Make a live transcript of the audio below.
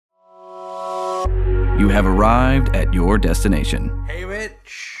You have arrived at your destination. Hey,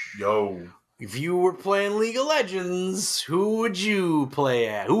 Mitch. Yo. If you were playing League of Legends, who would you play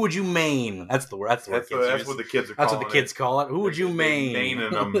at? Who would you main? That's the word. That's the word. That's what the kids are calling it. That's what the kids call it. Who would you main?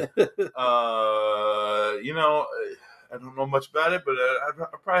 Maining them. I don't know much about it, but I'd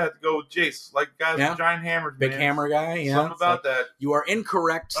probably have to go with Jace. Like guys with giant hammers. Big man. hammer guy. Yeah. Something about that. You are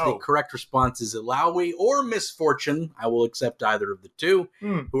incorrect. Oh. The correct response is Illaoi or Misfortune. I will accept either of the two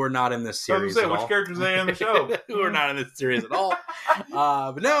who are not in this series at all. Which characters are they in the show? Who are not in this series at all.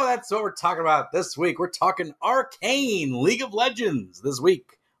 But no, that's what we're talking about this week. We're talking Arcane League of Legends this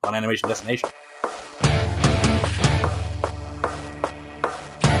week on Animation Destination.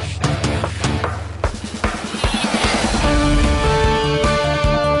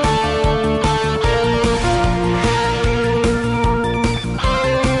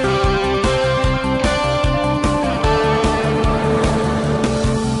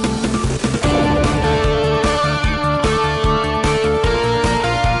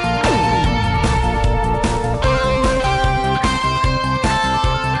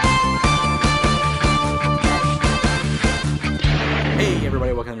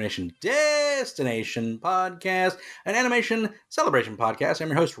 Destination Podcast, an animation celebration podcast. I'm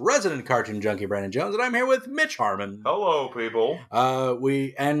your host, resident cartoon junkie Brandon Jones, and I'm here with Mitch Harmon. Hello, people.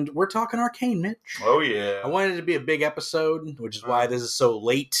 We're talking Arcane, Mitch. Oh yeah. I wanted it to be a big episode, which is why this is so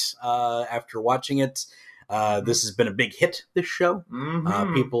late. After watching it, this has been a big hit. This show,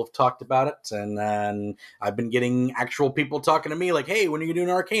 people have talked about it, and I've been getting actual people talking to me like, "Hey, when are you doing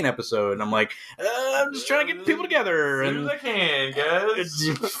an Arcane episode?" And I'm like, "I'm just trying to get people together." As soon as I can, guys.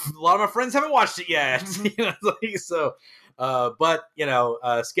 A lot of my friends haven't watched it yet, but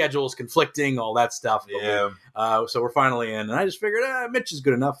schedules conflicting, all that stuff. Yeah. So we're finally in, and I just figured, Mitch is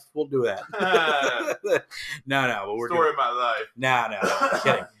good enough. We'll do that. No, but we're story of my life. No, I'm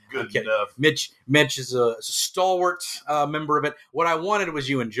kidding. Good enough. Mitch is a stalwart member of it. What I wanted was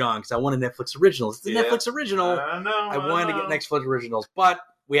you and John, because I wanted Netflix originals. It's the Netflix original. I wanted to get Netflix originals, but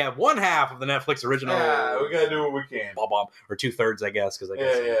we have one half of the Netflix original. Yeah, we gotta do what we can. Or 2/3, I guess, because I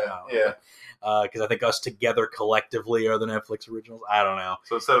guess because I think us together collectively are the Netflix originals. I don't know.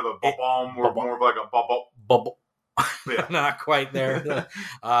 So instead of a bomb, we're more of like a bubble. Yeah. Not quite there.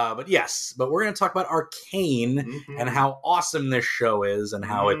 But we're going to talk about Arcane and how awesome this show is and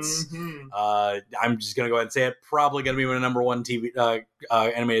how it's, I'm just going to go ahead and say it, probably going to be my number one TV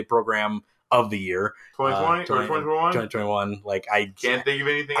animated program of the year. 2020 or 2021? 2021. Like, I can't think of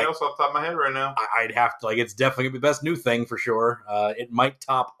anything else off the top of my head right now. I'd have to, it's definitely going to be the best new thing for sure. It might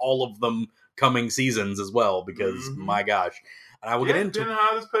top all of them coming seasons as well, because my gosh. And I will get into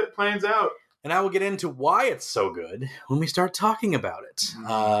how this plans out. And I will get into why it's so good when we start talking about it.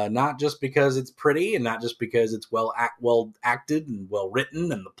 Not just because it's pretty, and not just because it's well acted and well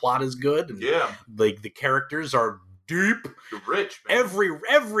written, and the plot is good, and the characters are deep, you're rich. Man.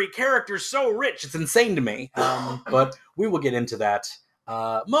 Every character's so rich, it's insane to me. But we will get into that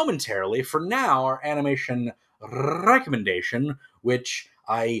momentarily. For now, our animation recommendation, which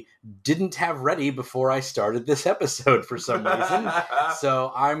I didn't have ready before I started this episode for some reason.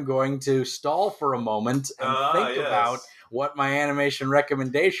 So I'm going to stall for a moment and think about what my animation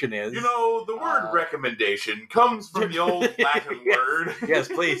recommendation is. You know, the word recommendation comes from the old Latin word. Yes,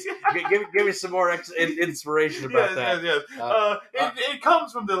 please. Give me some more inspiration about that. Yes. It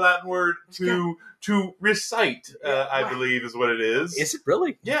comes from the Latin word to recite, I believe is what it is. Is it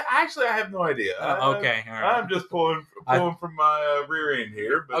really? Yeah, actually, I have no idea. Okay, all right. I'm just pulling from my rear end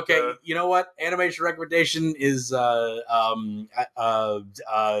here. But, okay, you know what? Animation recommendation is a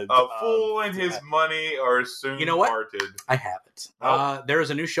fool and his money are soon parted. I have it. There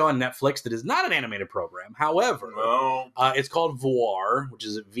is a new show on Netflix that is not an animated program. However, it's called Voir, which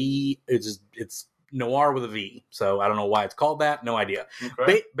is it's noir with a V. So I don't know why it's called that. No idea.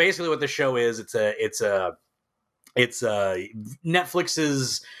 Okay. Basically, what the show is, it's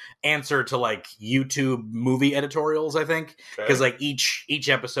Netflix's answer to like YouTube movie editorials, I think, because like each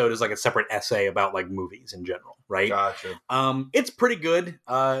episode is like a separate essay about like movies in general, right? Gotcha. It's pretty good.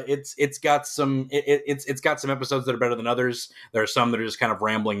 It's got some episodes that are better than others. There are some that are just kind of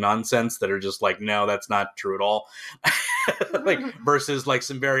rambling nonsense that are just like, no, that's not true at all. Like versus like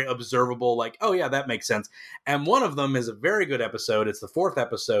some very observable, like, oh yeah, that makes sense. And one of them is a very good episode. It's the 4th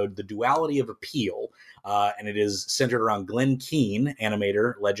episode, The Duality of Appeal, and it is centered around Glenn Keane,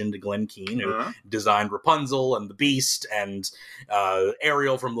 animator, legend to Glenn Keane, who Uh-huh. designed Rapunzel and the Beast and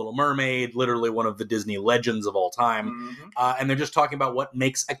Ariel from Little Mermaid, literally one of the Disney legends of all time. Mhm. And they're just talking about what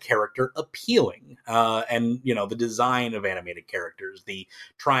makes a character appealing, and the design of animated characters, the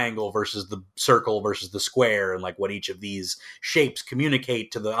triangle versus the circle versus the square, and like what each of these shapes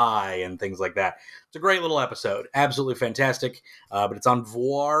communicate to the eye and things like that. It's a great little episode, absolutely fantastic. But it's on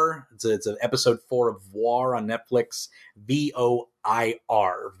Voir. It's an episode 4 of Voir on Netflix.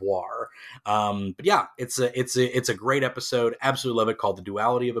 VOIR, Voir. But yeah, it's a great episode. Absolutely love it. Called The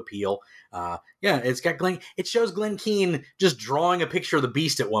Duality of Appeal. Yeah, it's got Glenn. It shows Glenn Keane just drawing a picture of the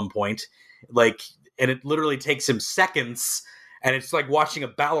Beast at one point, and it literally takes him seconds. And it's like watching a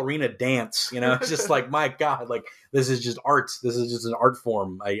ballerina dance, It's just like, my God, like this is just art. This is just an art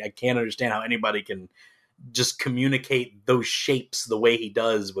form. I can't understand how anybody can just communicate those shapes the way he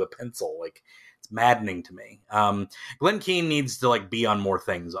does with a pencil. Like, it's maddening to me. Glenn Keane needs to be on more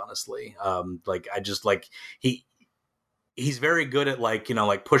things, honestly. He's very good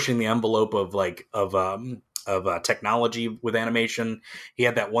at pushing the envelope of technology with animation. He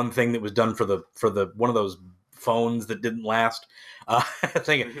had that one thing that was done for the one of those phones that didn't last. I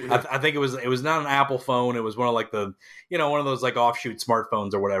think it was not an Apple phone. It was one of one of those offshoot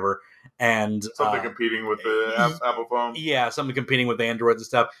smartphones or whatever. And something competing with the Apple phone. Yeah, something competing with Androids and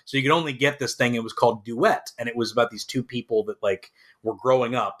stuff. So you could only get this thing. It was called Duet, and it was about these two people that were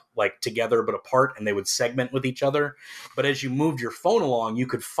growing up together but apart, and they would segment with each other. But as you moved your phone along, you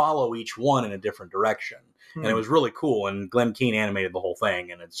could follow each one in a different direction. And it was really cool, and Glenn Keane animated the whole thing,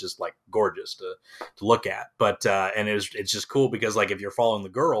 and it's just gorgeous to look at. But and it's just cool because if you're following the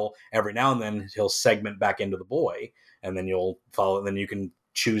girl, every now and then he'll segment back into the boy, and then you'll follow. And then you can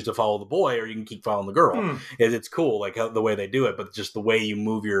choose to follow the boy, or you can keep following the girl. It's cool, the way they do it, but just the way you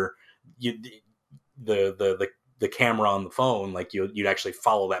move the camera on the phone, you'd actually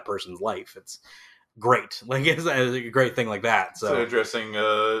follow that person's life. It's great. It's a great thing like that. So it's addressing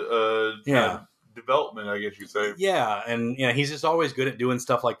development, I guess you'd say. Yeah, and he's just always good at doing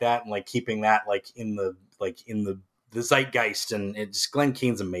stuff like that and keeping that in the zeitgeist. And it's Glenn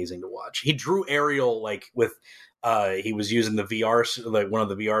Keane's amazing to watch. He drew Ariel with he was using the VR, one of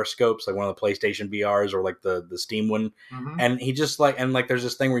the VR scopes, one of the PlayStation VRs or the Steam one. Mm-hmm. And he just there's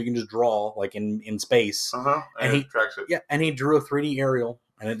this thing where you can just draw in space. And he tracks it. Yeah, and he drew a 3D Ariel.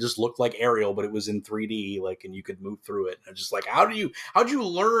 And it just looked like Ariel, but it was in 3D, and you could move through it. And just how'd you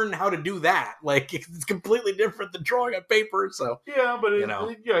learn how to do that? It's completely different than drawing on paper. So yeah, but you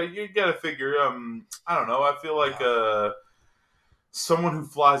got to figure. I don't know. I feel like someone who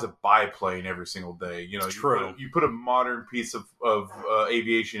flies a biplane every single day. True. You put a modern piece of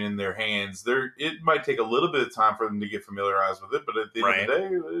aviation in their hands. It might take a little bit of time for them to get familiarized with it, but at the end of the day,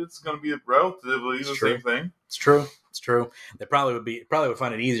 it's going to be relatively the same thing. It's true. It's true. They probably would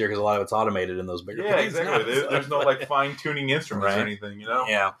find it easier because a lot of it's automated in those bigger planes. Yeah, exactly. There's no fine tuning instruments or anything,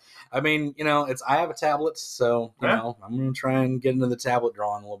 Yeah. I mean, I have a tablet, so I'm going to try and get into the tablet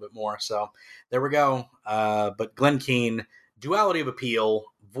drawing a little bit more. So there we go. But Glenn Keane, Duality of Appeal,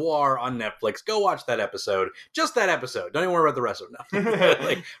 Voir on Netflix. Go watch that episode. Just that episode. Don't even worry about the rest of them.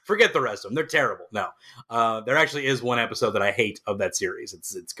 No. Forget the rest of them. They're terrible. No. There actually is one episode that I hate of that series.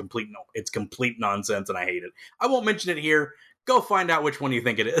 It's complete nonsense, and I hate it. I won't mention it here. Go find out which one you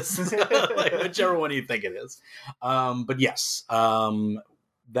think it is. Whichever one you think it is. But yes.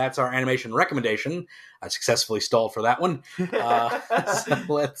 That's our animation recommendation. I successfully stalled for that one. So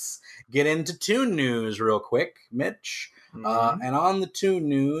let's get into Toon News real quick, Mitch. And on the Toon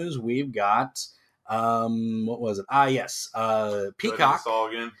News, we've got, what was it? Yes, Peacock.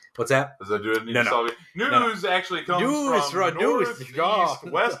 What's that? Does that do it? No. News actually comes from north, east,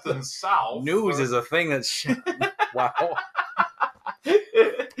 west, and south. News is a thing that's... Wow.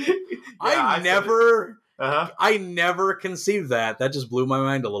 I never conceived that. That just blew my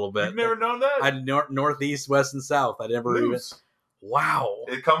mind a little bit. You've never known that? Northeast, west, and south. I never News. Wow.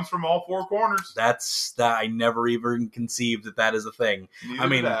 It comes from all four corners. I never even conceived that is a thing.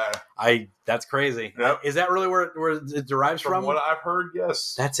 That's crazy. Yep. Is that really where it derives from? From what I've heard,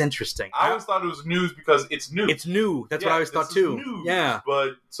 yes. That's interesting. I always thought it was news because it's new. It's new. That's what I always thought too. News, yeah.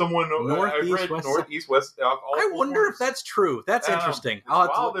 But someone northeast, west. I wonder if that's true. That's interesting. It's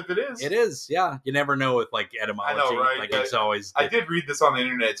wild if it is. It is. Yeah. You never know with etymology. I know, right? It's always. I did read this on the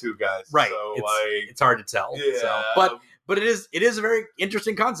internet too, guys. Right. So it's hard to tell. Yeah. So, but it is a very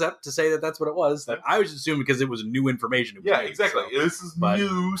interesting concept to say that that's what it was. That I was assuming because it was new information. Exactly. So, this is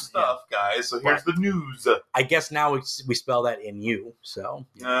new stuff, guys. So here's the news. I guess now we spell that in you. So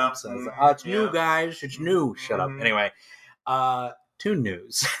it's new, guys. It's new. Shut up. Anyway, Toon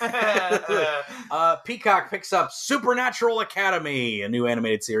News. Peacock picks up Supernatural Academy, a new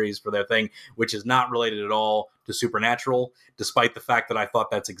animated series for their thing, which is not related at all to Supernatural, despite the fact that I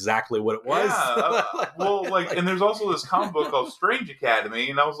thought that's exactly what it was. Yeah, and there's also this comic book called Strange Academy,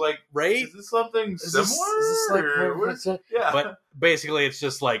 and I was like, right? Is this something similar? Yeah. But basically, it's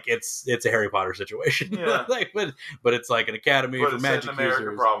just like it's a Harry Potter situation. Yeah. but it's like an academy for magic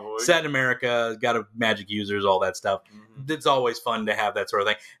users. Probably. Set in America, got a magic users, all that stuff. Mm-hmm. It's always fun to have that sort of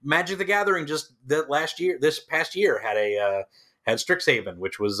thing. Magic the Gathering this past year had Strixhaven,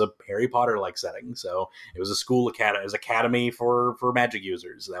 which was a Harry Potter like setting. So it was a school academy, academy for magic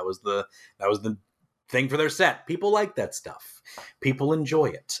users. That was the thing for their set. People like that stuff. People enjoy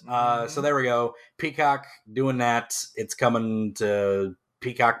it. So there we go. Peacock doing that. It's coming to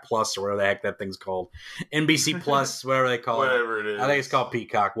Peacock Plus or whatever the heck that thing's called. NBC Plus, whatever they call whatever it is. I think it's called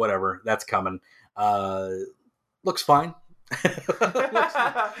Peacock. Whatever. That's coming. Looks fine.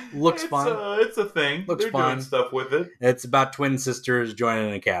 looks fine. It's a thing. Looks They're fine. Doing stuff with it. It's about twin sisters joining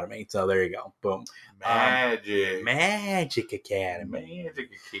an academy. So there you go. Boom. Magic Academy.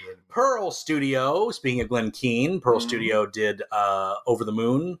 Pearl Studio. Speaking of Glenn Keane, Pearl Studio did Over the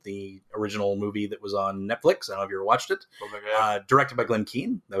Moon, the original movie that was on Netflix. I don't know if you ever watched it. Directed by Glenn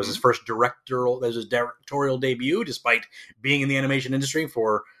Keane. That was his first directorial debut, despite being in the animation industry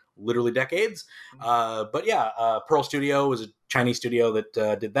for literally decades. But yeah, Pearl Studio was a Chinese studio that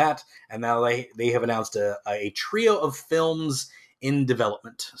did that, and now they have announced a trio of films in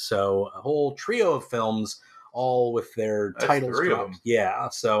development. So a whole trio of films, all with their titles dropped. Yeah,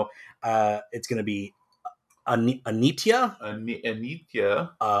 so it's going to be Anitia,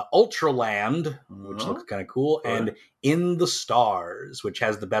 Ultraland, which looks kind of cool, and In the Stars, which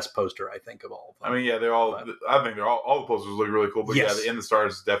has the best poster, I think, of all of them. I mean, yeah, I think all the posters look really cool, but yes. Yeah, the In the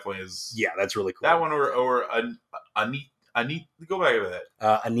Stars definitely is. Yeah, that's really cool. That one or go back to that.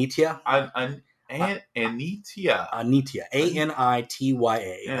 Anitia. Anitia. Anitia.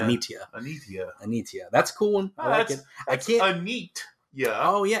 Anitya. Anitia. That's a cool one. I like it. I can't. A neat. Yeah.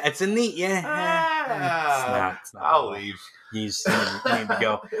 Oh yeah, it's a neat. Yeah. It's not I'll leave. You need to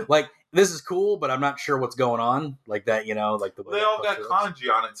go. Like, this is cool, but I'm not sure what's going on. Like that, like the way they all got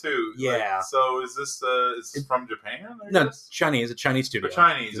kanji on it too. Yeah. Like, so is this is from Japan? No, it's Chinese. A Chinese studio.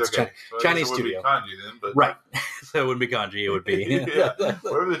 Chinese. Okay. Chinese so studio. It would be kanji then, but right. So it wouldn't be kanji. It would be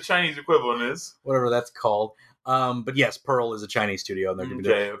whatever the Chinese equivalent is. Whatever that's called. But yes, Pearl is a Chinese studio, and they're going to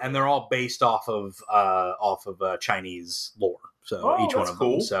do it, and they're all based off of Chinese lore. So each one of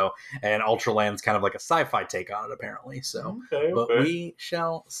them. So, and Ultraland's kind of like a sci-fi take on it, apparently. So, but we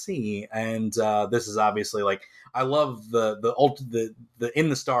shall see. And this is obviously like, I love the In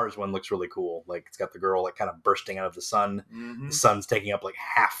the Stars one. Looks really cool. Like, it's got the girl like kind of bursting out of the sun. Mm-hmm. The sun's taking up like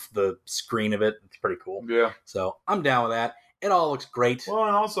half the screen of it. It's pretty cool. Yeah. So I'm down with that. It all looks great. Well,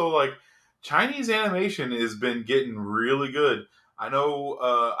 and also like Chinese animation has been getting really good. I know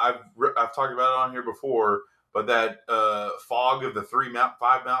I've talked about it on here before. But that Fog of the five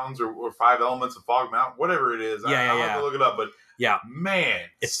mountains or five elements of Fog Mountain, whatever it is, I'll have to look it up. But man,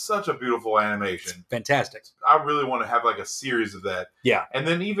 it's such a beautiful animation. Fantastic. I really want to have like a series of that. Yeah. And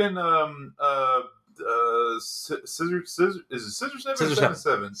then even Scissor Seven? Scissor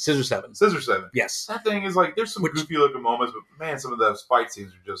Seven. Scissor Seven. Yes. That thing is like, there's some goofy looking moments, but man, some of those fight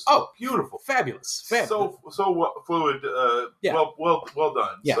scenes are just beautiful. Fabulous. So fluid. Well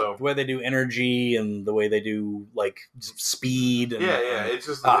done. Yeah. So. The way they do energy and the way they do like speed. And, it's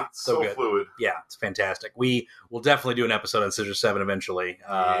just it's so good. Fluid. Yeah, it's fantastic. We will definitely do an episode on Scissor Seven eventually.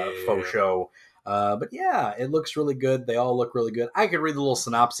 Faux show. But yeah, it looks really good. They all look really good. I could read the little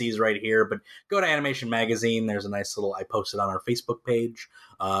synopses right here, but go to Animation Magazine. There's a nice little, I posted on our Facebook page.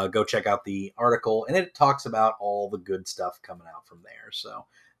 Go check out the article, and it talks about all the good stuff coming out from there. So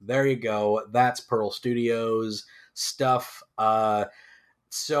there you go. That's Pearl Studios stuff.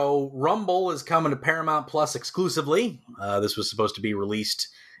 So Rumble is coming to Paramount Plus exclusively. This was supposed to be released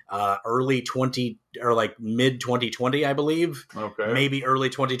early mid 2020, I believe. Okay. Maybe early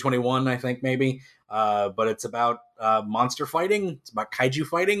 2021, I think maybe. But it's about monster fighting. It's about kaiju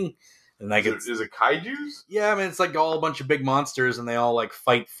fighting. And like, is it kaijus? Yeah, I mean, it's like all a bunch of big monsters, and they all like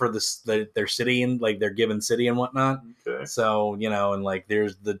fight for their city and like their given city and whatnot. Okay. So and like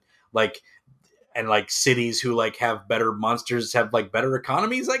there's cities who like have better monsters have like better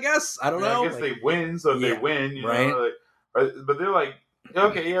economies. I guess I don't know. I guess they win, so if they win, right? But they're like.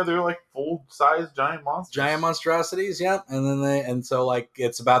 Okay, yeah, they're like full-size giant monsters. Giant monstrosities, yeah. And then so like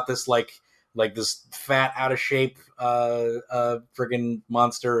it's about this like this fat, out of shape friggin'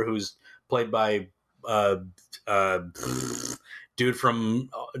 monster who's played by dude from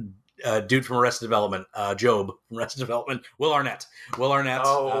dude from Arrested Development, Job from Arrested Development, Will Arnett.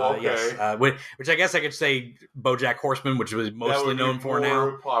 Oh, okay. Yes, which I guess I could say BoJack Horseman, which was mostly known for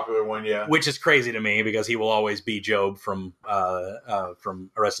now. Popular one, yeah. Which is crazy to me because he will always be Job from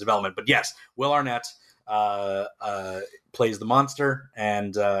Arrested Development. But yes, Will Arnett plays the monster,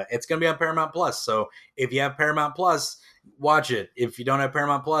 and it's going to be on Paramount Plus. So if you have Paramount Plus, watch it. If you don't have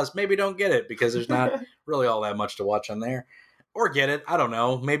Paramount Plus, maybe don't get it because there's not really all that much to watch on there. Or get it. I don't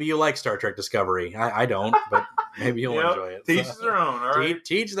know. Maybe you like Star Trek Discovery. I don't, but maybe you'll enjoy it. Teach their own, all right?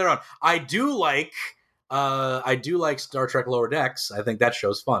 Teach their own. I do like Star Trek Lower Decks. I think that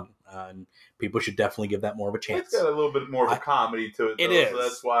show's fun. And people should definitely give that more of a chance. It's got a little bit more of a comedy to it, though, it is. So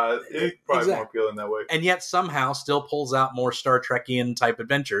that's why it's probably more appealing that way. And yet somehow still pulls out more Star Trekian type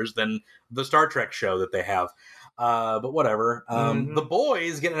adventures than the Star Trek show that they have. But whatever. The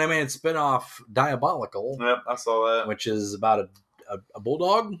Boys get an animated spinoff, Diabolical. Yep, I saw that. Which is about a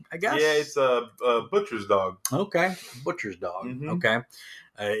bulldog, I guess? Yeah, it's a butcher's dog. Okay, butcher's dog. Okay.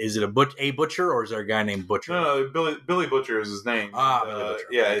 Is it a butcher, or is there a guy named Butcher? No, Billy Butcher is his name. Billy Butcher.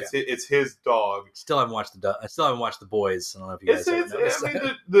 Yeah, okay. it's his dog. I still haven't watched The Boys. I don't know if you guys have noticed. I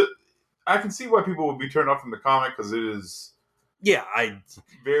mean, I can see why people would be turned off from the comic because it is... Yeah,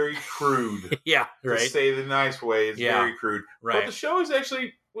 very crude. Yeah, right. To say the nice way, it's very crude. Right. But the show is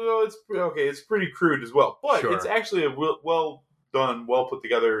actually, well, it's okay. It's pretty crude as well, but it's actually a well done, well put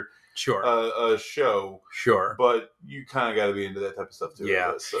together, a show. Sure. But you kind of got to be into that type of stuff too.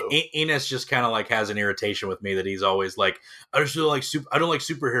 Yeah. So Enos just kind of like has an irritation with me that he's always like, I don't like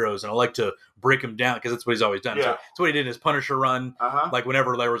superheroes, and I like to break them down because that's what he's always done. Yeah. So that's what he did in his Punisher run. Like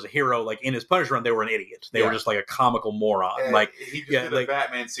whenever there was a hero, like in his Punisher run, they were an idiot. They were just like a comical moron. And like he just did a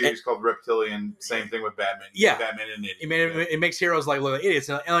Batman series called Reptilian. Same thing with Batman. Yeah. Batman and an idiot. It makes heroes like look like idiots,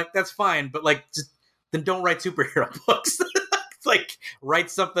 and like that's fine, but like then don't write superhero books. Like write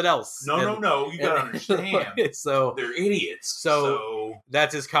something else. No. You gotta understand. So they're idiots. So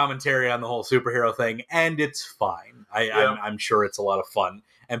that's his commentary on the whole superhero thing, and it's fine. I'm sure it's a lot of fun,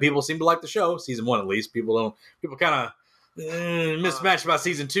 and people seem to like the show. Season 1, at least. People kind of mismatched about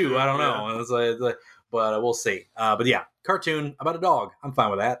season 2. I don't know. It's like, but we'll see. But yeah, cartoon about a dog. I'm fine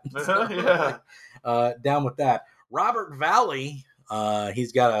with that. Down with that. Robert Valley.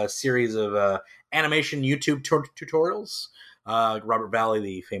 He's got a series of animation YouTube tutorials. Robert Valley,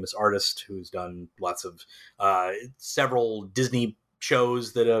 the famous artist who's done lots of several Disney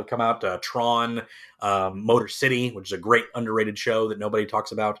shows that have come out, Tron, Motor City, which is a great underrated show that nobody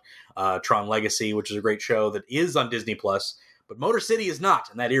talks about, Tron Legacy, which is a great show that is on Disney Plus, but Motor City is not,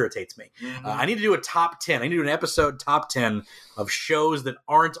 and that irritates me. I need to do a top 10. I need to do an episode top 10 of shows that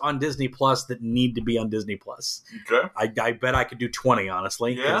aren't on Disney Plus that need to be on Disney Plus. Okay. I bet I could do 20,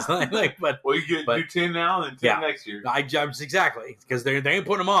 honestly. Yeah. Well, you do 10 now and 10 next year. Exactly, because they ain't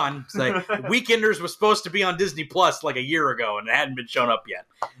putting them on. It's like Weekenders was supposed to be on Disney Plus like a year ago, and it hadn't been shown up yet.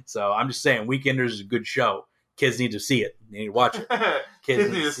 So I'm just saying, Weekenders is a good show. Kids need to see it. They need to watch it.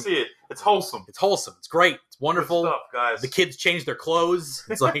 Kids need to see it. It's wholesome. It's wholesome. It's great. It's wonderful. Good stuff, guys. The kids change their clothes.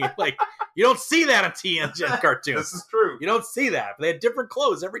 It's like you don't see that on TNG cartoons. This is true. You don't see that. They had different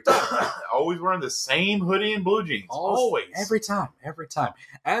clothes every time. Always wearing the same hoodie and blue jeans. Always. Every time.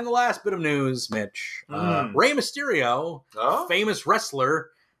 And the last bit of news, Mitch. Rey Mysterio, famous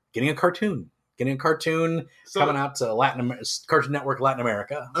wrestler, getting a cartoon. Coming out to Cartoon Network Latin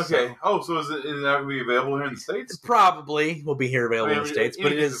America. Okay. So is it not going to be available here in the States? Probably will be here available in the States,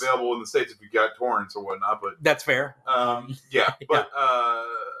 but it is available in the States if you got torrents or whatnot. But that's fair. But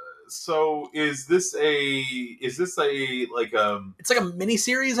so is this like it's like a mini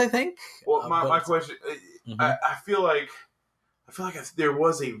series, I think. Well, my question, I feel like there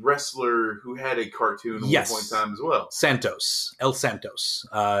was a wrestler who had a cartoon at one point in time as well. El Santos.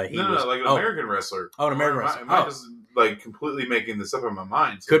 Like an American wrestler. Oh, an American wrestler. Am I just like completely making this up in my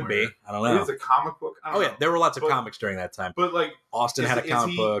mind somewhere? Could be. I don't know. It's a comic book. Yeah, there were lots of comics during that time. But like Austin had a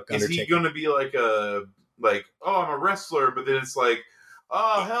comic book. Is he going to be like I'm a wrestler, but then it's like,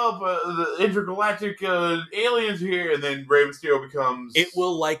 oh, help, the intergalactic aliens here, and then Rey Mysterio becomes... It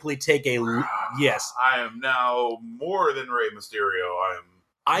will likely take yes. I am now more than Rey Mysterio. I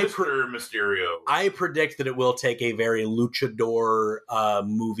am Mr. Mysterio. I predict that it will take a very luchador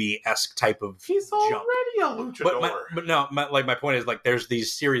movie-esque type of He's already a luchador. My point is, like, there's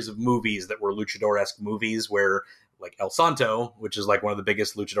these series of movies that were luchador-esque movies where, like, El Santo, which is, like, one of the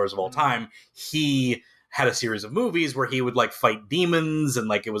biggest luchadors of all time, he had a series of movies where he would like fight demons and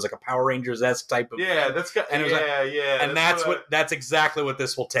like it was like a Power Rangers-esque type of and that's exactly what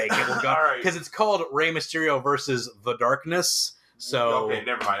this will take. It will go because it's called Rey Mysterio versus the Darkness. So okay,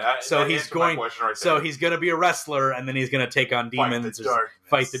 never mind. he's going. He's going to be a wrestler, and then he's going to take on demons,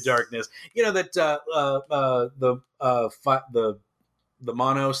 fight the darkness. You know that the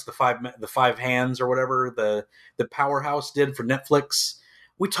Monos, the five hands or whatever the Powerhouse did for Netflix.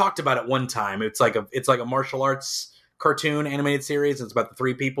 We talked about it one time. It's like a martial arts cartoon animated series. It's about the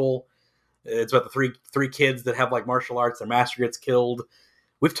three people. It's about the three kids that have like martial arts. Their master gets killed.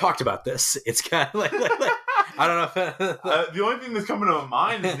 We've talked about this. It's kind of like I don't know if the only thing that's coming to my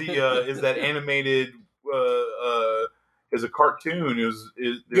mind is is that animated is a cartoon. There's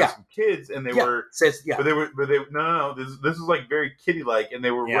some kids and they were no. This is like very kiddie like, and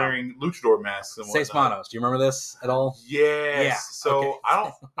they were wearing luchador masks and whatnot. Seis Manos. Do you remember this at all? Yes. Yeah. So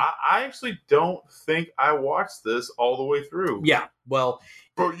okay. I actually don't think I watched this all the way through. Yeah. Well.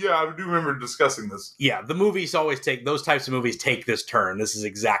 But yeah, I do remember discussing this. Yeah, the movies always those types of movies take this turn. This is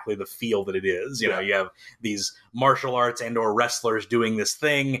exactly the feel that it is. You know, you have these martial arts and or wrestlers doing this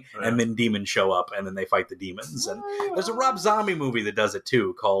thing, and then demons show up, and then they fight the demons. And there's a Rob Zombie movie that does it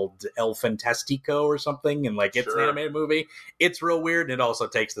too, called El Fantastico or something, and like it's an animated movie. It's real weird, and it also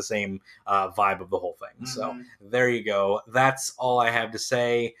takes the same vibe of the whole thing. So there you go. That's all I have to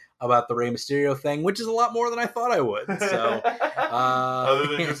say about the Rey Mysterio thing, which is a lot more than I thought I would. So, other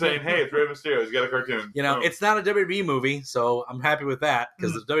than just saying, "Hey, it's Rey Mysterio. He's got a cartoon." You know, it's not a WWE movie, so I'm happy with that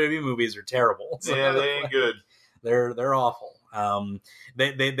because the WWE movies are terrible. So yeah, they ain't good. They're awful.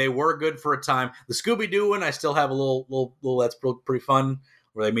 They were good for a time. The Scooby Doo one, I still have a little that's pretty fun,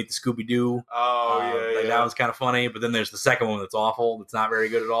 where they meet the Scooby Doo. Oh yeah. That one's kind of funny. But then there's the second one that's awful. That's not very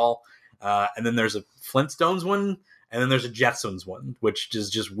good at all. And then there's a Flintstones one. And then there's a Jetsons one, which is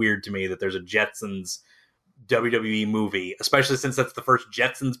just weird to me that there's a Jetsons WWE movie, especially since that's the first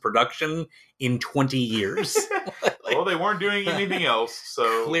Jetsons production in 20 years. Well, they weren't doing anything else,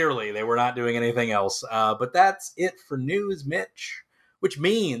 so... Clearly, they were not doing anything else. But that's it for news, Mitch, which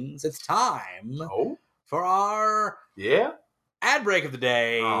means it's time for our... Yeah? Ad break of the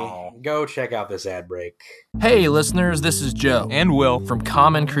day. Go check out this ad break. Hey listeners, this is Joe and Will from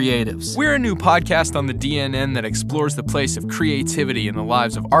Common Creatives. We're a new podcast on the DNN that explores the place of creativity in the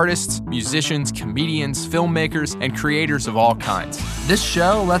lives of artists, musicians, comedians, filmmakers, and creators of all kinds. This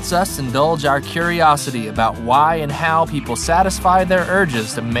show lets us indulge our curiosity about why and how people satisfy their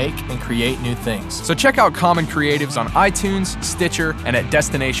urges to make and create new things. So check out Common Creatives on iTunes, Stitcher, and at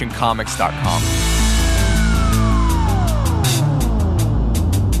DestinationComics.com.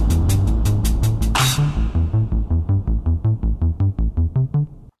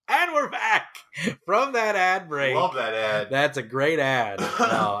 From that ad break. Love that ad. That's a great ad.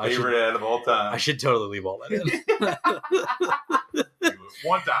 Favorite ad of all time. I should totally leave all that in.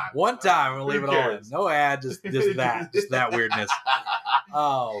 One time. One time. We'll leave it all in. No ad, just that weirdness.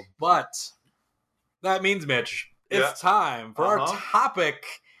 But that means, Mitch, it's time for our topic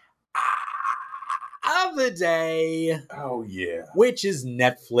of the day. Oh, yeah. Which is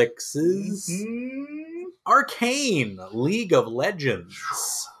Netflix's Arcane League of Legends.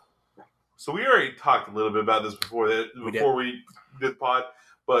 So we already talked a little bit about this before we did the pod,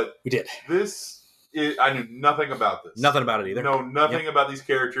 but we did. I knew nothing about this. Nothing about it either. No, nothing about these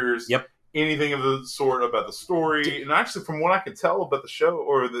characters. Yep. Anything of the sort about the story. And actually, from what I could tell about the show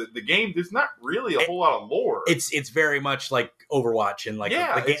or the game, there's not really a whole lot of lore. It's very much like Overwatch, and like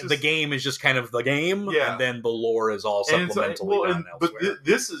the game is just kind of the game, and then the lore is all supplementally done elsewhere. But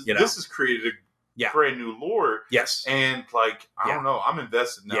this is created brand new lore. Yes. And like, I don't know, I'm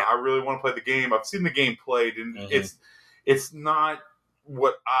invested now. I really want to play the game. I've seen the game played, and it's not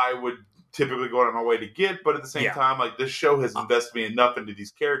what I would typically go out of my way to get, but at the same time, like, this show has invested me enough into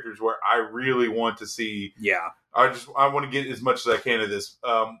these characters where I really want to see. I want to get as much as I can of this.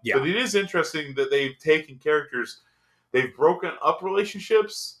 But it is interesting that they've taken characters, they've broken up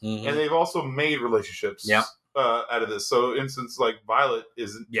relationships, and they've also made relationships out of this. So, instance, like, Violet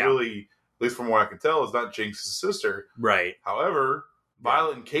isn't really, at least from what I can tell, is not Jinx's sister. Right. However,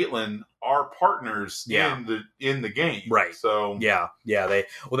 Violet and Caitlyn are partners in the game. Right. So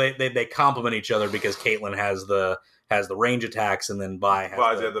they complement each other because Caitlyn has the range attacks, and then Vi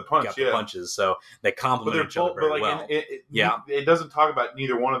has the punches. So they complement each other very well. It doesn't talk about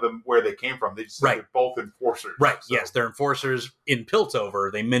neither one of them where they came from. They just say they're both enforcers. Right. So. Yes, they're enforcers in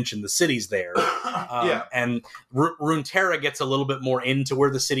Piltover. They mention the cities there. And Runeterra gets a little bit more into where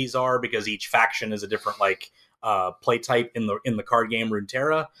the cities are because each faction is a different play type in the card game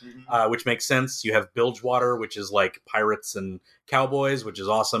Runeterra, which makes sense. You have Bilgewater, which is like pirates and cowboys, which is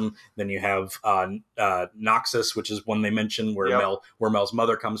awesome. Then you have Noxus, which is one they mention where Mel's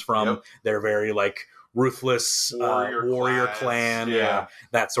mother comes from. They're very like ruthless warrior clan,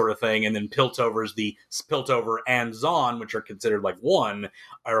 that sort of thing. And then Piltover and Zaun, which are considered like one,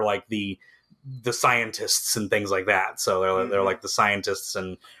 are like the scientists and things like that. So they're like the scientists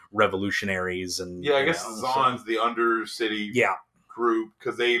and revolutionaries and I guess Zaun's the Undercity group,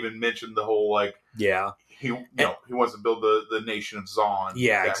 because they even mentioned the whole like he wants to build the nation of Zaun.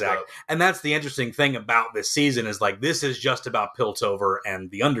 Yeah, exactly. And that's the interesting thing about this season is like this is just about Piltover and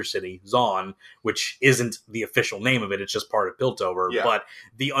the Undercity, Zaun, which isn't the official name of it. It's just part of Piltover. Yeah. But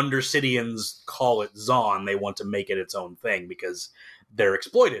the Undercityans call it Zaun. They want to make it its own thing because they're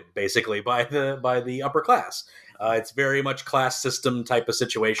exploited basically by the upper class. It's very much class system type of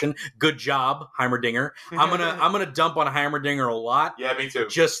situation. Good job, Heimerdinger. I'm gonna dump on Heimerdinger a lot. Yeah, me too.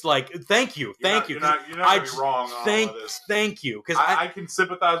 Just like thank you. You're not gonna be wrong on all of this. Thank you, because I can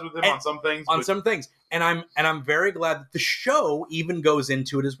sympathize with him on some things. Some things, and I'm very glad that the show even goes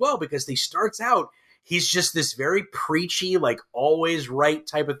into it as well, because he starts out, he's just this very preachy, like always right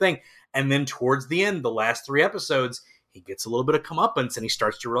type of thing, and then towards the end, the last 3 episodes, he gets a little bit of comeuppance and he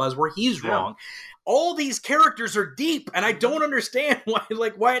starts to realize where he's wrong. All these characters are deep, and I don't understand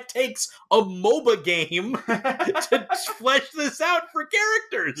why it takes a MOBA game to flesh this out for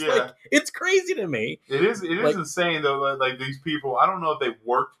characters. Yeah. Like, it's crazy to me. It is insane though. Like these people, I don't know if they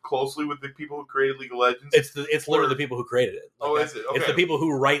worked closely with the people who created League of Legends. It's literally the people who created it. Is it? Okay. It's the people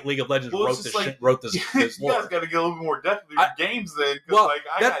who write League of Legends wrote this. You guys got to get a little bit more depth with your games then, because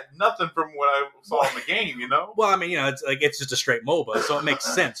I got nothing from what I saw in the game. You know. Well, I mean, it's just a straight MOBA, so it makes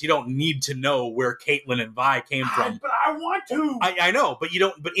sense. You don't need to know where Caitlyn and Vi came from. But I want to. I know, but you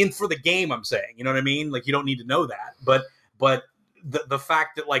don't. But for the game, I'm saying, you know what I mean? Like, you don't need to know that. But the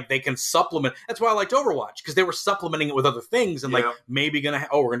fact that like they can supplement. That's why I liked Overwatch, because they were supplementing it with other things, and like maybe we're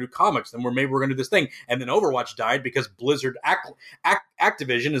gonna do comics, then maybe we're gonna do this thing, and then Overwatch died because Blizzard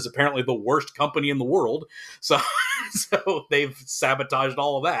Activision is apparently the worst company in the world. So they've sabotaged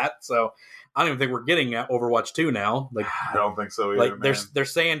all of that. So I don't even think we're getting Overwatch 2 now. Like, I don't think so either. Like they're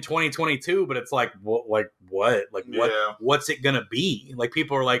saying 2022, but it's like what? What's it gonna be? Like,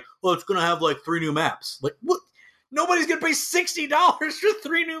 people are like, well, it's gonna have like 3 new maps. Like, what? Nobody's gonna pay $60 for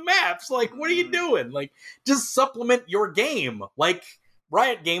 3 new maps. Like, what are you doing? Like, just supplement your game, like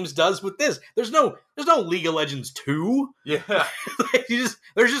Riot Games does with this. There's no League of Legends 2. Yeah.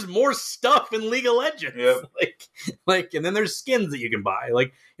 There's just more stuff in League of Legends. Yep. Like, and then there's skins that you can buy.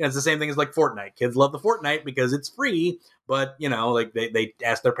 Like, it's the same thing as like Fortnite. Kids love the Fortnite because it's free, but like they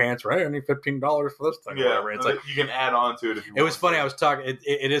ask their parents for, hey, I need $15 for this thing. Yeah. Or whatever. It's like you can add on to it if you want. It was funny. I was talking.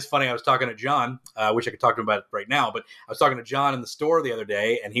 It is funny. I was talking to John. I wish I could talk to him about it right now, but I was talking to John in the store the other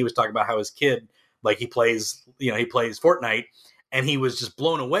day, and he was talking about how his kid, like, he plays Fortnite. And he was just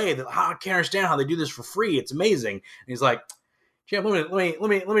blown away that I can't understand how they do this for free. It's amazing. And he's like, Jim, let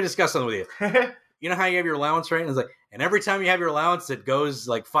me discuss something with you. You know how you have your allowance, right? And it's like, and every time you have your allowance, it goes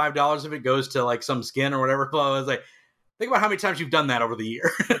like $5 of it goes to like some skin or whatever. I was like, think about how many times you've done that over the year.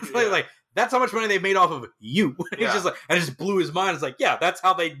 Like, that's how much money they've made off of you. He's just like, and it just blew his mind. It's like, yeah, that's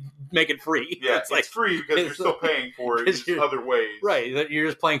how they make it free. Yeah, it's free because you're still paying for it in other ways. Right. You're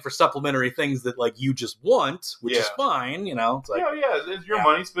just paying for supplementary things that like you just want, which is fine, It's like, it's your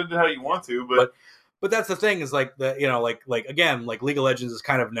money, spend it how you want to, but that's the thing is like again, like League of Legends is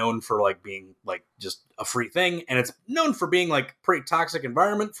kind of known for like being like just a free thing, and it's known for being like pretty toxic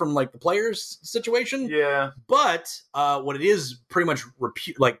environment from like the players' situation. Yeah. But what it is pretty much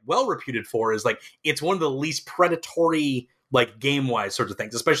well reputed for is like it's one of the least predatory like game-wise sorts of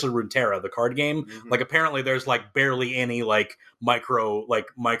things, especially Runeterra, the card game. Mm-hmm. Like, apparently there's like barely any like micro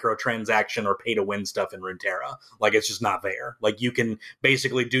transaction or pay to win stuff in Runeterra. Like, it's just not there. Like, you can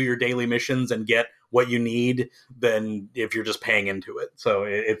basically do your daily missions and get what you need than if you're just paying into it. So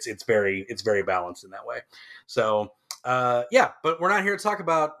it's very balanced in that way. So but we're not here to talk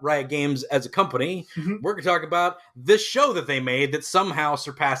about Riot Games as a company. Mm-hmm. We're going to talk about this show that they made that somehow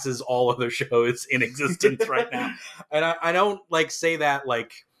surpasses all other shows in existence right now. And I don't say that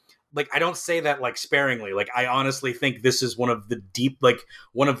I don't say that like sparingly. Like, I honestly think this is one of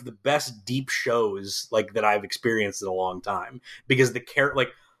the best deep shows like that I've experienced in a long time, because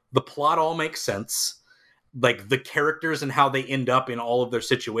the plot all makes sense. Like, the characters and how they end up in all of their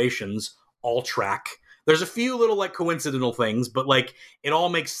situations all track. There's a few little like coincidental things, but like it all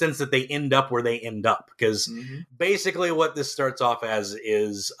makes sense that they end up where they end up, because basically what this starts off as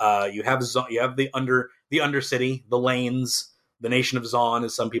is you have the Undercity, the Lanes, the Nation of Zaun,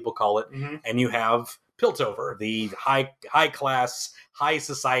 as some people call it, and you have Piltover, the high class, high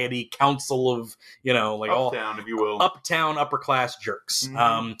society council of, like Uptown, if you will. Uptown upper class jerks.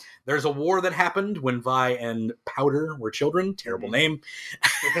 Mhm. There's a war that happened when Vi and Powder were children. Terrible name.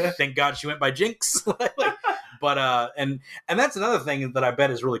 Thank God she went by Jinx. But and that's another thing that I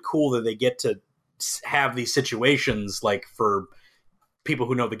bet is really cool, that they get to have these situations like for people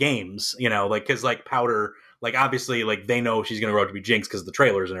who know the games, because like Powder, like obviously like they know she's going to grow up to be Jinx because of the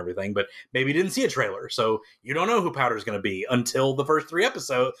trailers and everything, but maybe didn't see a trailer, so you don't know who Powder's going to be until the fourth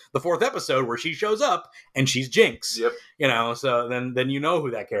episode where she shows up and she's Jinx. Yep. So then you know who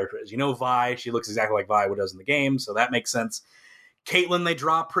that character is. Vi, she looks exactly like Vi does in the game, so that makes sense. Caitlyn they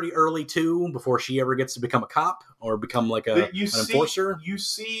drop pretty early too, before she ever gets to become a cop or become like an enforcer. You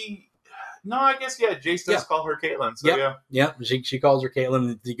see. No, I guess, Jace does call her Caitlyn. So, yeah. She calls her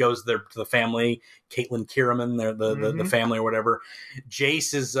Caitlyn. He goes there to the family, Caitlyn Kierman, the family or whatever.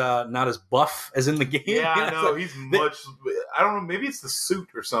 Jace is not as buff as in the game. Yeah, I know. He's much... I don't know, maybe it's the suit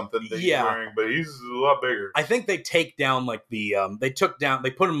or something that he's wearing, but he's a lot bigger. I think they take down, like, the... they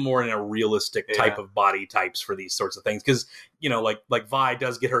put him more in a realistic type of body types for these sorts of things, because, like Vi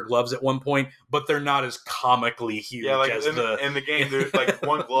does get her gloves at one point, but they're not as comically huge as in the game, there's, like,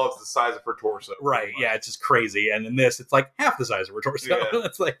 one glove's the size of her torso. Right, yeah, it's just crazy. And in this, it's like half the size of her torso. Yeah.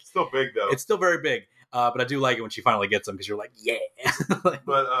 It's like... Still big, though. It's still very big. But I do like it when she finally gets them, because you're like, yeah. But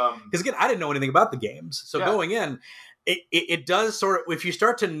because again, I didn't know anything about the games, so going in, it does sort of, if you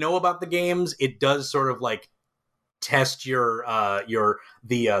start to know about the games, it does sort of like test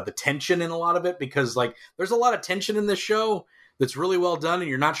the tension in a lot of it, because like there's a lot of tension in this show that's really well done, and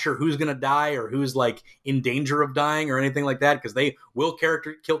you're not sure who's going to die or who's like in danger of dying or anything like that, because they will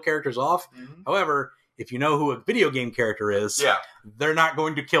kill characters off. Mm-hmm. However, if you know who a video game character is, they're not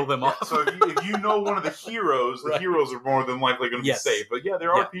going to kill them off. So if you know one of the heroes, the heroes are more than likely going to be safe. But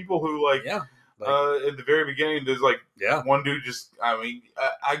there are people who like at the very beginning, there's like one dude just,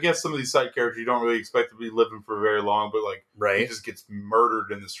 I guess some of these side characters you don't really expect to be living for very long, but like he just gets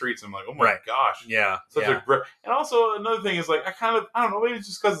murdered in the streets. And I'm like, oh my gosh. Such a great. And also another thing is like, I don't know, maybe it's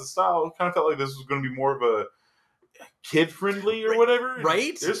just because of the style, I kind of felt like this was going to be more of a kid friendly or whatever,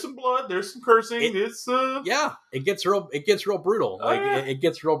 right? There's some blood, there's some cursing. It gets real brutal. It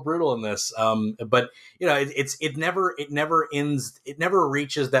gets real brutal in this. But it never ends. It never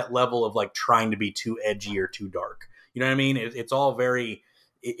reaches that level of like trying to be too edgy or too dark. You know what I mean? It's all very.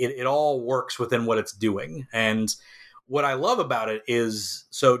 It all works within what it's doing, and what I love about it is,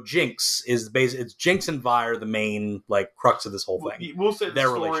 so Jinx is it's Jinx and Vi are the main like crux of this whole thing. We'll say the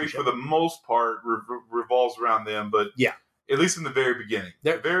story for the most part revolves around them, but at least in the very beginning,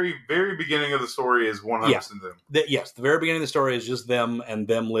 the very very beginning of the story is 100% them. The very beginning of the story is just them and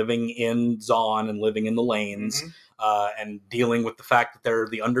them living in Zaun and living in the lanes, and dealing with the fact that they're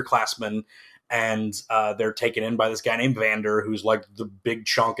the underclassmen. And they're taken in by this guy named Vander, who's like the big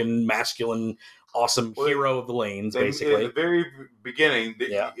chunkin' masculine awesome hero of the lanes, basically. At the very beginning,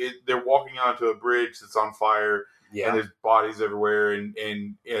 they're walking onto a bridge that's on fire, and there's bodies everywhere,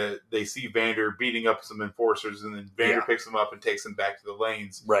 and they see Vander beating up some enforcers, and then Vander picks them up and takes them back to the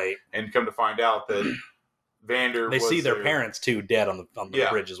lanes. Right. And come to find out that Vander they see their parents, too, dead on the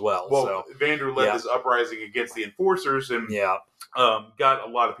bridge as well. Well, so. Vander led this uprising against the enforcers, and got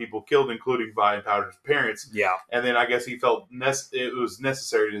a lot of people killed, including Vi and Powder's parents. Yeah. And then I guess he felt it was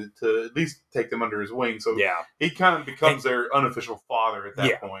necessary to at least take them under his wing. So he kind of becomes their unofficial father at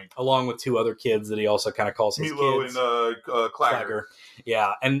that point. Along with two other kids that he also kind of calls his Milo kids. and Clagger.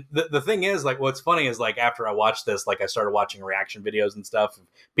 Yeah. And the thing is, like, what's funny is, like, after I watched this, like, I started watching reaction videos and stuff of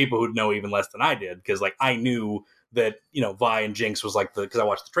people who know even less than I did. Because, like, I knew that, Vi and Jinx was like because I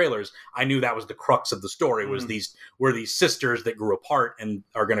watched the trailers, I knew that was the crux of the story, was these sisters that grew apart and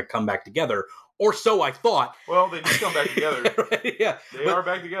are going to come back together. Or so I thought. Well, they did come back together. They are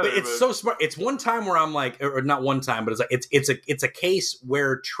back together. But it's so smart. It's one time where I'm like, or not one time, but it's like it's a case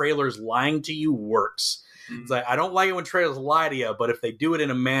where trailers lying to you works. Mm-hmm. It's like, I don't like it when trailers lie to you, but if they do it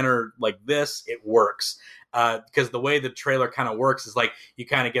in a manner like this, it works. Because the way the trailer kind of works is like you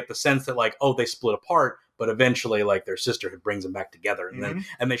kind of get the sense that like, oh, they split apart, but eventually like their sisterhood brings them back together, and then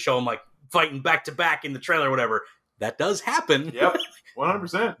they show them like fighting back to back in the trailer or whatever. That does happen. Yep,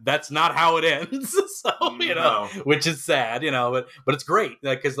 100%. That's not how it ends. So which is sad, but it's great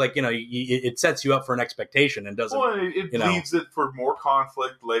because it sets you up for an expectation and doesn't. Well, it leaves it for more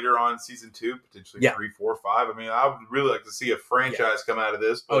conflict later on in season 2, potentially 3, 4, 5. I mean, I would really like to see a franchise come out of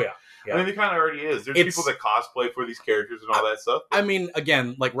this. But, I mean, it kind of already is. There's people that cosplay for these characters and all that stuff. I mean,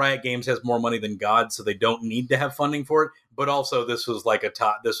 again, like Riot Games has more money than God, so they don't need to have funding for it. but also this was like a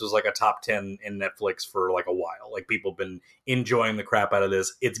top 10 in Netflix for like a while. Like people have been enjoying the crap out of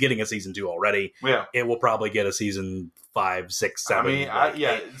this. It's getting a season 2 already. Yeah, it will probably get a season 5, 6, 7. I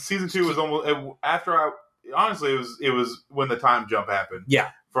mean, season 2 was almost after honestly it was when the time jump happened. Yeah,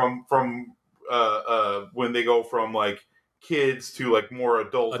 from when they go from like kids to like more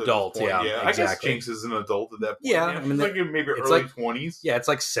adult. Yeah, exactly. I guess Jinx is an adult at that point. Yeah, I mean, like maybe it's early like, 20s. Yeah, it's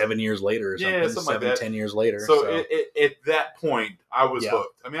like 7 years later or something. Yeah, something 7, like that. 10 years later. So at that point, I was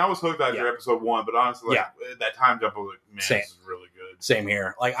hooked. I mean, I was hooked after Yeah. episode 1, but honestly, like, that time jump, I was like, man, Same. this is really good. Same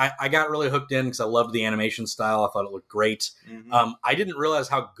here. Like I got really hooked in because I loved the animation style. I thought it looked great. Mhm. I didn't realize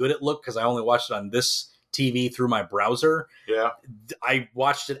how good it looked because I only watched it on this TV through my browser. Yeah. I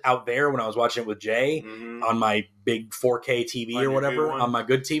watched it out there when I was watching it with Jay Mhm. on my big 4K TV On or your whatever, good one? on my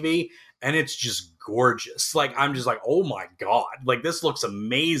good TV, and it's just gorgeous. Like I'm just like, oh my god, like this looks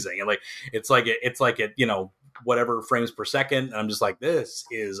amazing, and like it's like it, you know, whatever frames per second, and I'm just like, this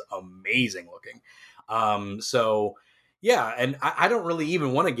is amazing looking. So yeah, and I don't really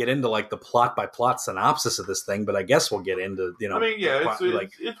even want to get into like the plot by plot synopsis of this thing, but I guess we'll get into, you know, I mean, yeah,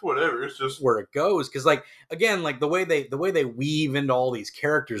 it's whatever. It's just where it goes, because like again, like the way they weave into all these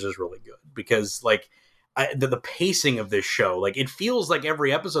characters is really good, because like the pacing of this show, like it feels like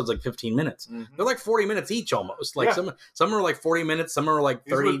every episode's like 15 minutes. They're like 40 minutes each almost. Like some are like 40 minutes, some are like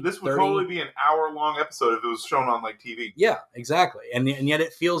 30. This would totally be an hour-long episode if it was shown on like TV. Yeah, exactly. And yet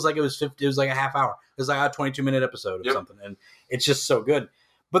it feels like it was like a half hour. It was like a 22-minute episode of something, and it's just so good.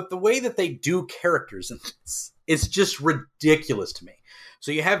 But the way that they do characters in this, it's just ridiculous to me.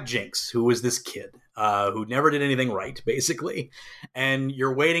 So you have Jinx, who was this kid who never did anything right, basically. And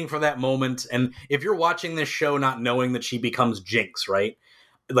you're waiting for that moment. And if you're watching this show not knowing that she becomes Jinx, right?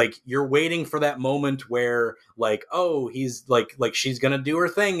 Like, you're waiting for that moment where, like, oh, he's, like she's going to do her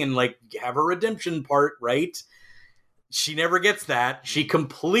thing and, like, have her redemption part, right? She never gets that. She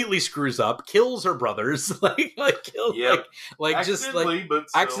completely screws up, kills her brothers,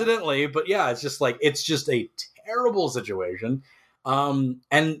 accidentally, but yeah, it's just a terrible situation.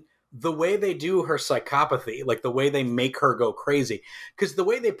 And the way they do her psychopathy, like the way they make her go crazy, because the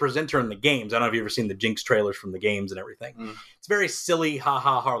way they present her in the games, I don't know if you've ever seen the Jinx trailers from the games and everything. It's very silly,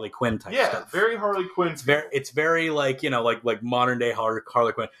 haha, Harley Quinn type stuff. Yeah, very Harley Quinn. It's very like, you know, like modern day Harley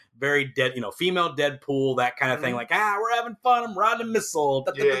Quinn, very dead, you know, female Deadpool, that kind of thing. Like, we're having fun, I'm riding a missile,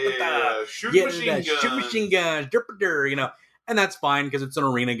 shoot machine guns, you know, and that's fine because it's an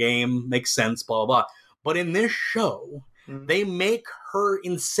arena game, makes sense, blah blah blah. But in this show, they make her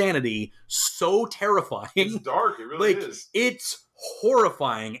insanity so terrifying. It's dark. It really is. It's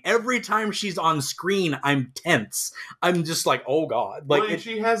horrifying. Every time she's on screen, I'm tense. I'm just like, oh god. Like, and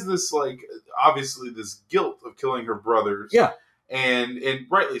she has this, like, obviously this guilt of killing her brothers. Yeah, and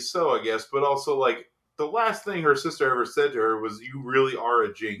rightly so, I guess. But also, like, the last thing her sister ever said to her was, "You really are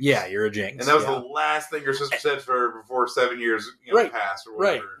a Jinx." Yeah, you're a Jinx. And that was the last thing her sister said to her before 7 years passed or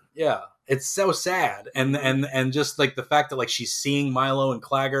whatever. Right. Yeah. It's so sad. And just like the fact that like she's seeing Milo and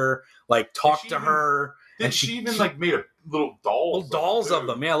Clagger like talk to her. And she even like made a little dolls of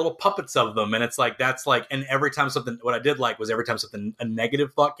them. Yeah, little puppets of them. And it's like, that's like, and every time what I did like was every time a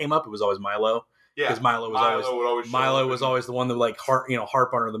negative thought came up, it was always Milo. Yeah. Because Milo was always the one that like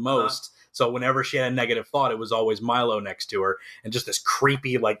harp on her the most. So whenever she had a negative thought, it was always Milo next to her, and just this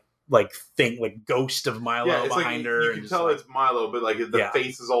creepy like thing, like ghost of Milo behind her. You can tell it's Milo, but like the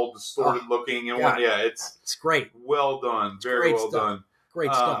face is all distorted looking, and it's great. Well done, very well done,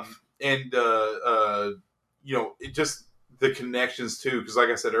 great stuff. And you know, it just the connections too, because like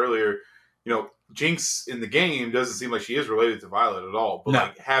I said earlier, you know, Jinx in the game doesn't seem like she is related to Violet at all, but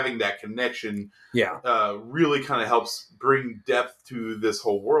like having that connection, really kind of helps bring depth to this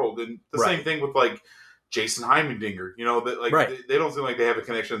whole world. And the same thing with like Jason Heimendinger, you know, that like they don't seem like they have a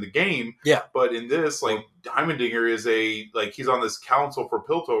connection in the game, but in this, like Heimendinger is he's on this council for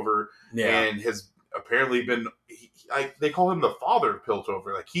Piltover, and has apparently been. They call him the father of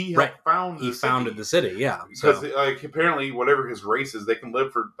Piltover. Like he founded the city, because like apparently whatever his race is, they can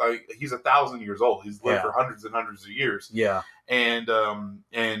live for he's 1,000 years old. He's lived for hundreds and hundreds of years. Yeah, and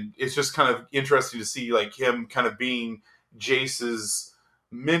it's just kind of interesting to see like him kind of being Jace's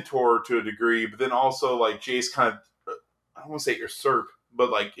mentor to a degree, but then also like Jace kind of I don't want to say usurp, but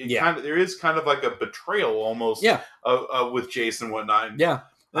like kind of there is kind of like a betrayal almost with Jace and whatnot. And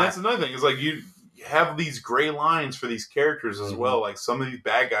that's another thing. Is like you have these gray lines for these characters as well. Like some of these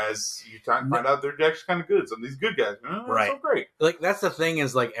bad guys, you find out they're actually kind of good. Some of these good guys, so great. Like that's the thing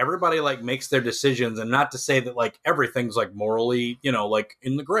is like everybody like makes their decisions, and not to say that like everything's like morally, you know, like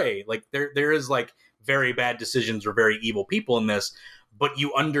in the gray. Like there is like very bad decisions or very evil people in this, but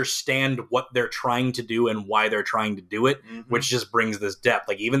you understand what they're trying to do and why they're trying to do it, which just brings this depth.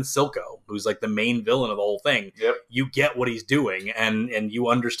 Like even Silco, who's like the main villain of the whole thing, you get what he's doing and you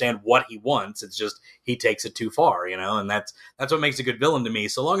understand what he wants. It's just he takes it too far, and that's what makes a good villain to me.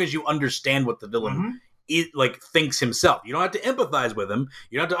 So long as you understand what the villain like thinks himself, you don't have to empathize with him,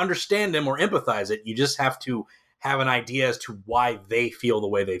 you don't have to understand him or empathize it. You just have to have an idea as to why they feel the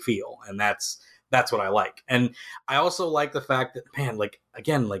way they feel, and that's what I like. And I also like the fact that, man, like,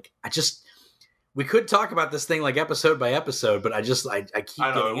 again, like, we could talk about this thing like episode by episode, but I keep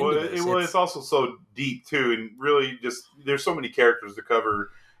getting into this. It's also so deep too, and really just there's so many characters to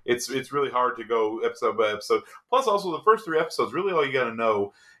cover. It's really hard to go episode by episode. Plus, also the first 3 episodes, really all you got to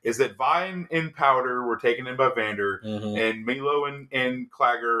know is that Vi and Powder were taken in by Vander, and Milo and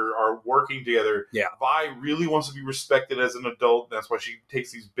Claggor are working together. Yeah. Vi really wants to be respected as an adult. That's why she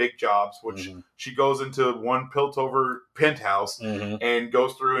takes these big jobs, which she goes into one Piltover penthouse and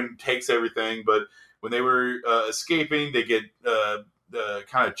goes through and takes everything. But when they were escaping, they get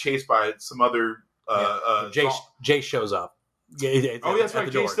kind of chased by some other... Jace shows up. Yeah, that's right.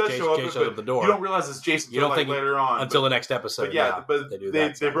 Jace does show up at the door. You don't realize it's Jace later on. Until the next episode. But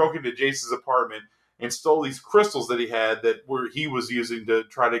they broke into Jace's apartment and stole these crystals that he had that he was using to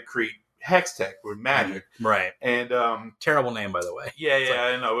try to create Hextech with magic. Right. And terrible name, by the way. Yeah,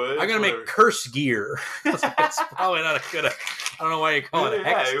 I know. I'm going to make Curse Gear. It's probably not a good... I don't know why you call it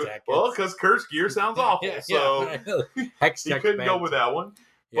Hextech. Well, because Curse Gear sounds awful. Hextech, you couldn't go with that one.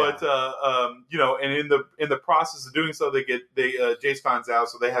 Yeah. But and in the process of doing so, Jace finds out,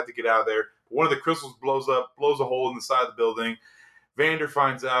 so they have to get out of there. One of the crystals blows a hole in the side of the building. Vander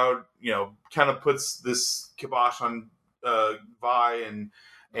finds out, kind of puts this kibosh on Vi and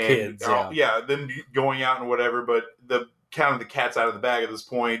kids, them going out and whatever. But the cat's out of the bag at this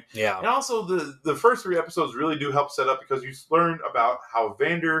point. Yeah, and also the first 3 episodes really do help set up because you learn about how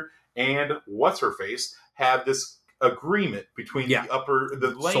Vander and what's her face have this agreement between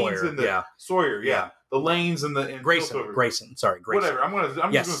the lanes Sawyer, and the Sawyer, the lanes and the Grayson. Whatever. I'm just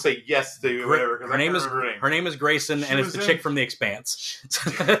going to say yes to whatever because her name is Grayson, and it's the chick from The Expanse.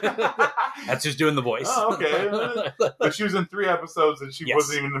 That's who's doing the voice. Oh, okay. But she was in 3 episodes, and she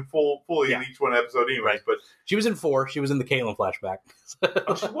wasn't even fully in each one episode, anyways. Right. But she was in 4. She was in the Caitlyn flashback.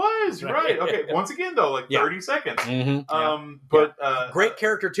 She was right. Okay. Once again, though, 30 seconds. Great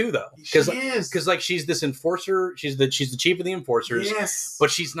character too, though. Because like she's this enforcer. She's the chief of the enforcers. Yes.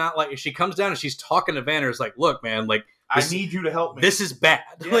 But she's not like she comes down and she's talking to Vander. It's like, look, man, like. I need you to help me. This is bad.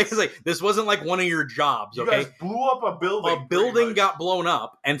 Yes. like this wasn't like one of your jobs. You guys blew up a building. A building got blown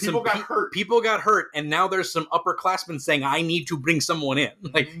up, and people got hurt. People got hurt, and now there's some upperclassmen saying, "I need to bring someone in.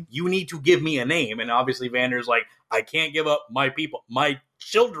 Like you need to give me a name." And obviously, Vander's like, "I can't give up my people, my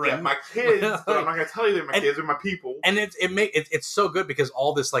children, my kids. But I'm not gonna tell you they're my kids or my people." And it's so good because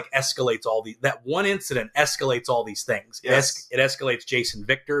all this like escalates that one incident escalates all these things. Yes. It escalates Jason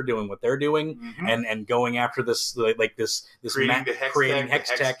Victor doing what they're doing and going after this this creating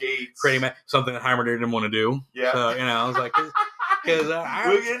Hextech, creating something that Heimerdinger didn't want to do. Yeah, so, I was like, because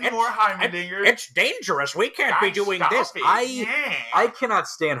we're getting more Heimerdinger. It's dangerous. We can't be doing this. I cannot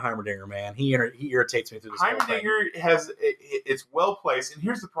stand Heimerdinger, man. He irritates me through this. Heimerdinger it's well placed, and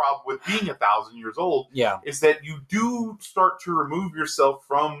here's the problem with being 1,000 years old. Yeah, is that you do start to remove yourself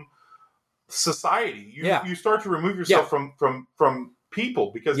from society. You start to remove yourself from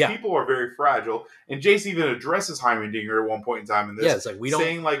people because people are very fragile. And Jace even addresses Heimerdinger at one point in time in this. Yeah, it's like we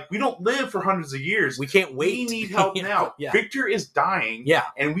don't live for hundreds of years. We can't wait. We need help now. Victor is dying. Yeah,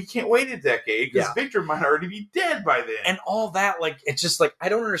 and we can't wait a decade because Victor might already be dead by then. And all that, like, it's just like I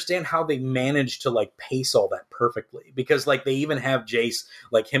don't understand how they managed to like pace all that perfectly because like they even have Jace,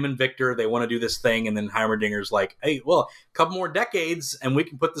 like him and Victor, they want to do this thing, and then Heimerdinger's like, hey, well, a couple more decades and we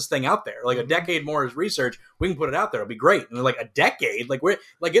can put this thing out there. Like a decade more as research, we can put it out there. It'll be great. And they're like, a decade? Like we're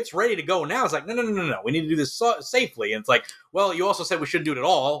like it's ready to go now. It's like no. We need to do this safely. And it's like, well, you also said we shouldn't do it at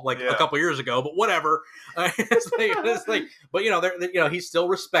all, like a couple years ago. But whatever. It's like, but they're he's still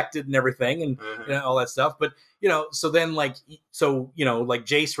respected and everything, and all that stuff. But so then like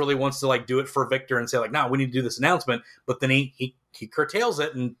Jace really wants to like do it for Victor and say like, no, we need to do this announcement. But then he curtails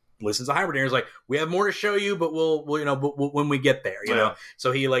it and listens to Heimerdinger. He's like, we have more to show you, but we'll when we get there, you know.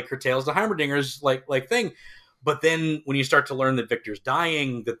 So he like curtails the Heimerdinger's like thing. But then when you start to learn that Victor's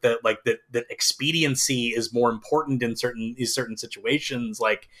dying, that expediency is more important in certain situations,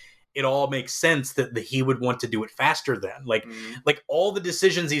 like it all makes sense that he would want to do it faster then. Like all the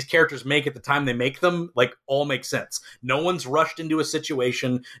decisions these characters make at the time they make them, like, all make sense. No one's rushed into a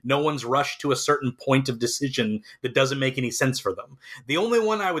situation. No one's rushed to a certain point of decision that doesn't make any sense for them. The only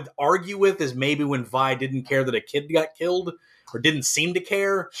one I would argue with is maybe when Vi didn't care that a kid got killed, or didn't seem to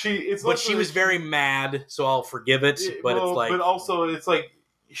care. She was very mad, so I'll forgive it. But also it's like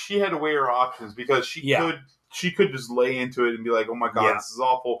she had to weigh her options, because she could just lay into it and be like, oh my God, this is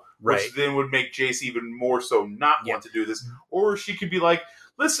awful. Right. Which then would make Jace even more so not want to do this. Or she could be like,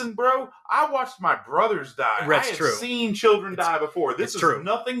 listen, bro, I watched my brothers die. I have seen children die before. This is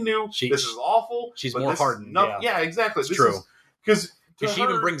nothing new. This is awful. She's more hardened. Yeah, exactly. It's true. Because she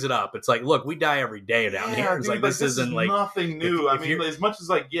even brings it up. It's like, look, we die every day down here. It's like, this isn't like nothing new. I mean, as much as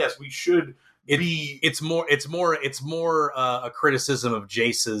like, yes, we should be. It's more a criticism of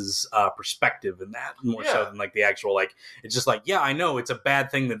Jace's perspective in that, more so than like the actual, like, it's just like, yeah, I know it's a bad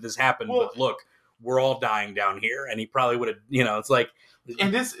thing that this happened, but look, we're all dying down here, and he probably would have, it's like,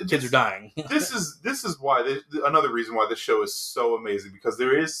 and kids are dying. this is why another reason why this show is so amazing, because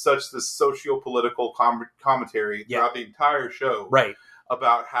there is such this socio-political commentary throughout the entire show, right?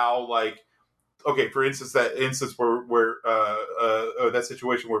 About how, like, okay, for instance, that instance where that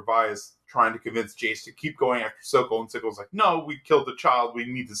situation where Vi is trying to convince Jace to keep going after Silco, and Silco's like, no, we killed the child, we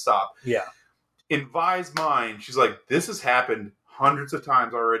need to stop. Yeah. In Vi's mind, she's like, this has happened hundreds of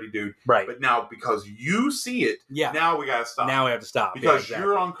times already, dude. Right. But now, because you see it, now we gotta stop. Now we have to stop. Because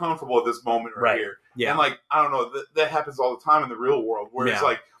you're uncomfortable at this moment right here. Yeah. And, like, I don't know, that happens all the time in the real world, where it's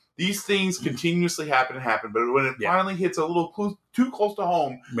like, these things continuously happen, but when it finally hits a little too close to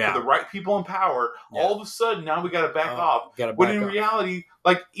home for the right people in power, all of a sudden, now we got to back off. When in reality,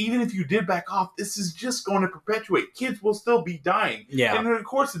 like, even if you did back off, this is just going to perpetuate. Kids will still be dying. Yeah. And, of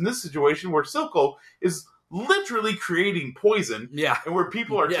course, in this situation where Silco is literally creating poison, and where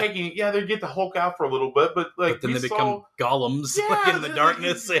people are taking it, they get the Hulk out for a little bit, but, like, then they become golems in the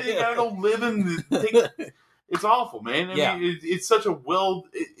darkness. They gotta go live in the It's awful, man. I mean, it's such a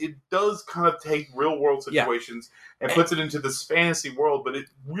it does kind of take real world situations and puts it into this fantasy world, but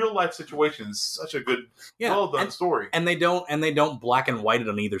real life situations is such a good, well done story. And they don't black and white it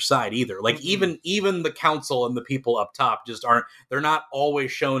on either side either. Like even the council and the people up top just aren't. They're not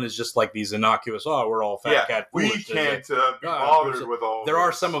always shown as just like these innocuous. Oh, we're all fat cat. We can't be bothered with all. There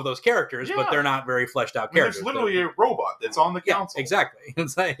are some of those characters, but they're not very fleshed out characters. There's literally a robot that's on the council. Exactly.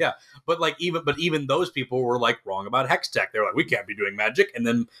 It's like, but even those people were like wrong about Hextech. They're like, we can't be doing magic. And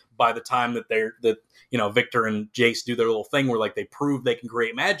then by the time that Victor and Jace do their little thing where, like, they prove they can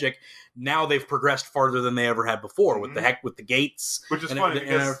create magic, now they've progressed farther than they ever had before with the gates, which is funny and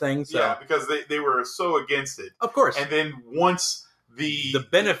everything. So. Because they were so against it, of course. And then once the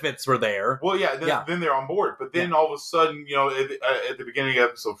benefits were there, then they're on board. But then all of a sudden, at the beginning of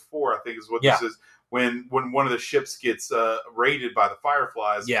episode 4, I think is what this is. When one of the ships gets raided by the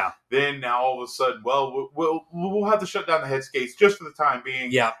Fireflies, then now all of a sudden, we'll have to shut down the head skates just for the time being.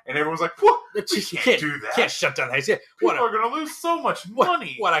 Yeah, and everyone's like, "What? You can't do that. Can't shut down the head skates. People are going to lose so much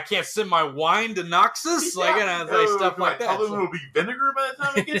money. What? I can't send my wine to Noxus? Stuff like that. Tell them it'll be vinegar by the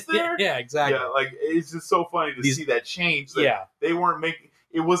time it gets there. Yeah, exactly. Yeah, like, it's just so funny to see that change. That they weren't making.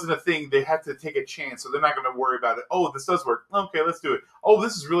 It wasn't a thing. They had to take a chance, so they're not going to worry about it. Oh, this does work. Okay, let's do it. Oh,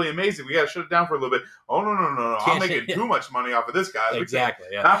 this is really amazing. We got to shut it down for a little bit. Oh, no. I'm making too much money off of this, guys. Exactly.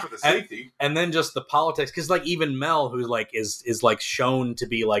 Not for the safety. And then just the politics, because, like, even Mel, who's like is like shown to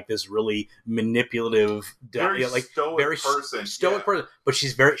be like this really manipulative, very stoic person, but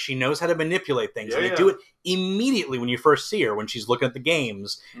she knows how to manipulate things, and they do it immediately when you first see her, when she's looking at the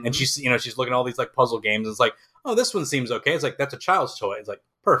games, and she's looking at all these like puzzle games. And it's like, oh, this one seems okay. It's like, that's a child's toy. It's like,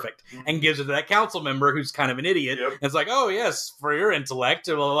 perfect. And gives it to that council member who's kind of an idiot. And it's like, oh, yes, for your intellect,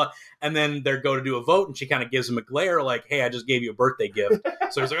 blah, blah, blah. And then they go to do a vote, and she kind of gives him a glare like, hey, I just gave you a birthday gift.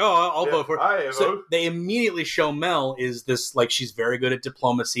 So he's like, oh, I'll vote for it. So they immediately show Mel is this, like, she's very good at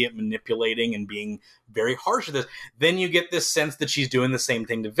diplomacy, at manipulating and being very harsh at this. Then you get this sense that she's doing the same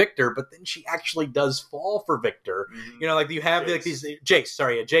thing to Victor, but then she actually does fall for Victor. Like, you have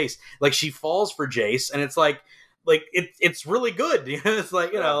Jace. Like, she falls for Jace, and it's like it's really good. It's like,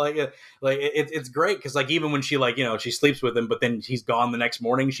 it's great, because, like, even when she, like, she sleeps with him, but then he's gone the next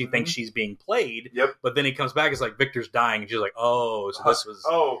morning, she thinks she's being played. But then he comes back, it's like, Victor's dying, and she's like, oh,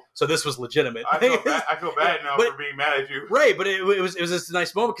 so this was legitimate. I feel bad now for being mad at you. Right, but it was this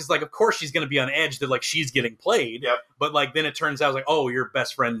nice moment, because, like, of course she's going to be on edge that, like, she's getting played. But, like, then it turns out, like, oh, your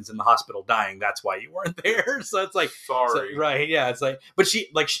best friend's in the hospital dying, that's why you weren't there. So it's like, sorry. It's like, but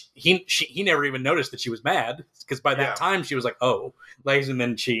he never even noticed that she was mad, because by that time she was like, oh, like, and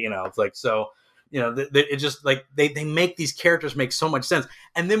then she, it's like, so it just like they make these characters make so much sense.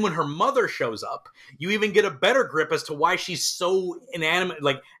 And then when her mother shows up, you even get a better grip as to why she's so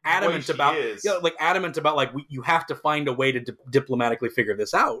adamant about you have to find a way to diplomatically figure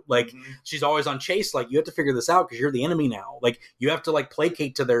this out. Like she's always on Chase, like you have to figure this out because you're the enemy now. Like you have to like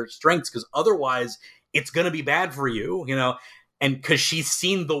placate to their strengths because otherwise it's going to be bad for you, And because she's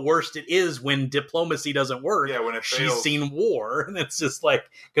seen the worst it is when diplomacy doesn't work. Yeah, when it she's fails. seen war, and it's just like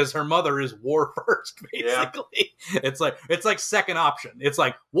because her mother is war first, basically. Yeah. It's like second option. It's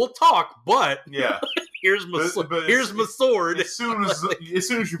like we'll talk, but here's my sword. As soon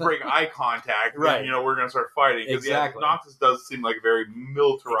as you break eye contact, right? Then, we're gonna start fighting. Exactly. Noctis does seem like a very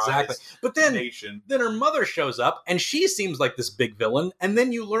militarized But then, nation. Then her mother shows up, and she seems like this big villain. And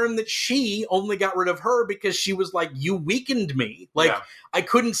then you learn that she only got rid of her because she was like, "You weakened me." Like I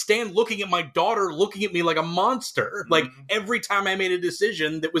couldn't stand looking at my daughter looking at me like a monster. Like every time I made a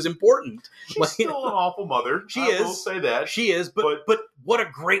decision that was important. She's still an awful mother. I will say that she is. But what a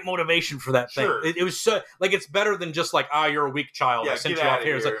great motivation for that thing. Sure. It was so like it's better than just like you're a weak child. I sent you off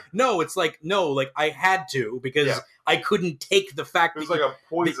here. It's like no, I had to because I couldn't take the fact that... It was like a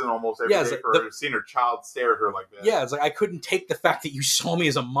poison almost every day for her to see her child stare at her like that. Yeah, it's like I couldn't take the fact that you saw me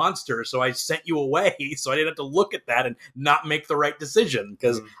as a monster, so I sent you away, so I didn't have to look at that and not make the right decision,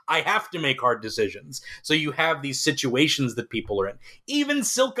 because I have to make hard decisions. So you have these situations that people are in. Even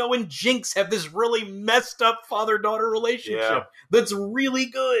Silco and Jinx have this really messed up father-daughter relationship that's really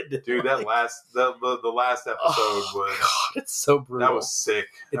good. Dude, that the last episode was... God, it's so brutal. That was sick.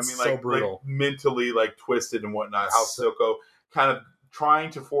 It's so brutal. Like mentally twisted and whatnot. How Silco kind of trying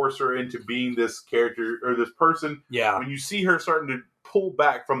to force her into being this character or this person. Yeah. When you see her starting to pull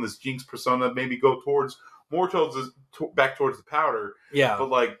back from this Jinx persona, maybe go back towards the powder. Yeah.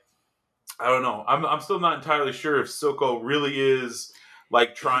 But I don't know. I'm still not entirely sure if Silco really is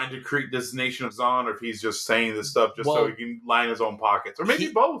trying to create this nation of Zon, or if he's just saying this stuff so he can line his own pockets, or maybe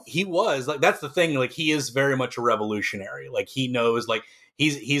both. He was that's the thing. He is very much a revolutionary. He knows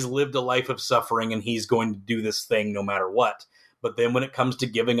he's lived a life of suffering, and he's going to do this thing no matter what. But then when it comes to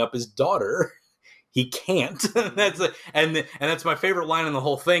giving up his daughter, he can't. That's my favorite line in the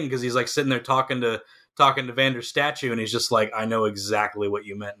whole thing, because he's sitting there talking to Vander's statue, and he's just like, "I know exactly what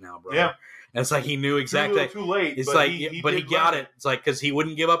you meant now, bro." Yeah. And it's he knew exactly. Too late. It's he got it. It's because he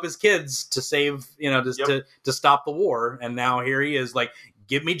wouldn't give up his kids to save, to stop the war. And now here he is,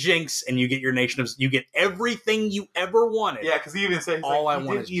 give me Jinx, and you get your nation of. You get everything you ever wanted. Yeah, because he even said, I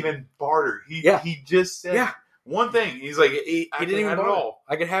didn't even barter. He just said one thing. He's like, he didn't even have it all.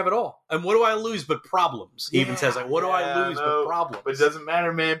 I could have it all. And what do I lose but problems? He even says, what do I lose but problems? But it doesn't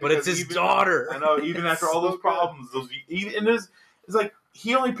matter, man. But it's his daughter. I know. Even after all those problems, it's like.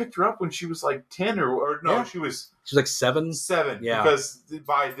 He only picked her up when she was 10 or no, she was 7. 7. Yeah. Because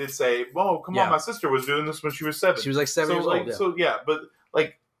Vi did say, "Whoa, come on, my sister was doing this when she was 7." She was 7 years old. So but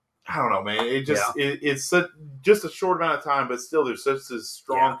I don't know, man. It just it's just a short amount of time, but still, there's such a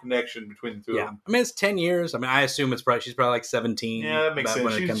strong connection between the two of them. I mean, it's 10 years. I mean, I assume she's probably 17. Yeah, that makes sense.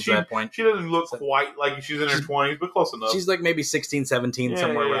 When it comes to that point, she doesn't look quite like she's in her 20s, but close enough. She's maybe 16, 17,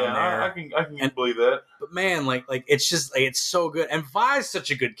 somewhere around there. I can believe that. But man, it's just it's so good, and Vi's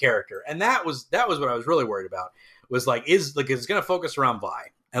such a good character, and that was what I was really worried about. Was is it's going to focus around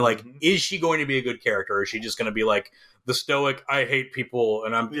Vi, and is she going to be a good character, or is she just going to be the stoic, I hate people,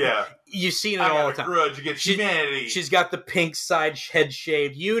 and I'm you've seen it all the time. Grudge against humanity. She's got the pink side head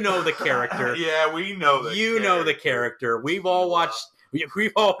shaved. You know the character. Yeah, we know that. You know the character. We've all watched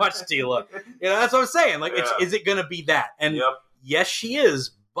Tila. That's what I'm saying. Is it going to be that? And yes, she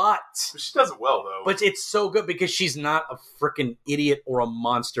is. But she does it well, though. But it's so good because she's not a freaking idiot or a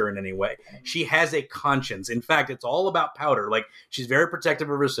monster in any way. She has a conscience. In fact, it's all about Powder. She's very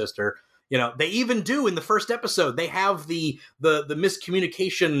protective of her sister. They even do in the first episode. They have the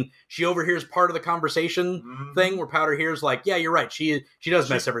miscommunication. She overhears part of the conversation thing where Powder hears yeah, you're right. She does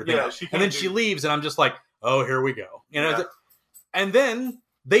mess everything up. And then she leaves, and I'm just oh, here we go. And then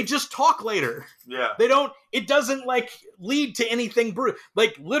they just talk later. Yeah. They don't, it doesn't lead to anything brutal.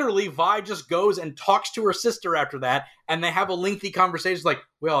 Literally Vi just goes and talks to her sister after that, and they have a lengthy conversation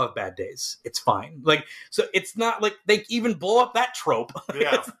we all have bad days. It's fine. So it's not they even blow up that trope.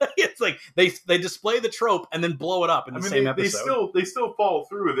 Yeah. it's they display the trope and then blow it up in the same episode. They still follow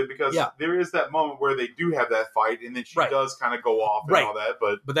through with it because there is that moment where they do have that fight, and then she does kind of go off and all that,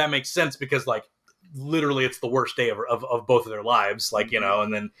 but that makes sense because literally it's the worst day of both of their lives,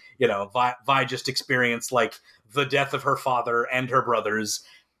 and then Vi just experienced the death of her father and her brothers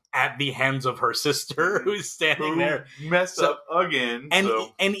at the hands of her sister who's standing there messed up again,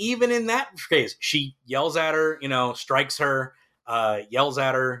 and even in that case she yells at her, strikes her, yells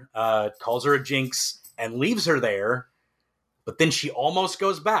at her, calls her a jinx, and leaves her there. But then she almost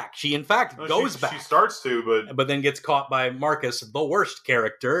goes back. She, in fact, goes back. She starts to, but then gets caught by Marcus, the worst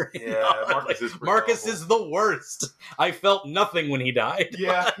character. Yeah, Marcus is the worst. I felt nothing when he died.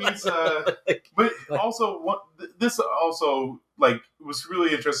 Yeah, he's. But also, this also was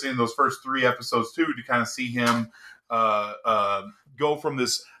really interesting in those first 3 episodes too, to kind of see him go from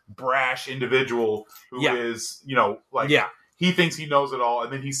this brash individual who is, he thinks he knows it all,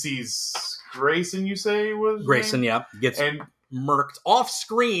 and then he sees Grayson. You say was Grayson? Yeah, gets murked off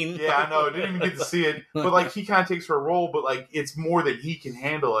screen. Yeah, I know. Didn't even get to see it, but he kind of takes her role, but it's more than he can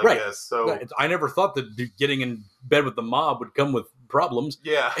handle, I guess. So I never thought that getting in bed with the mob would come with problems.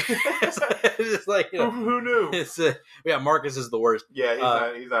 Yeah, it's who knew? It's Marcus is the worst.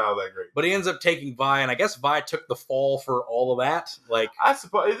 Yeah, he's not all that great. But he ends up taking Vi, and I guess Vi took the fall for all of that. I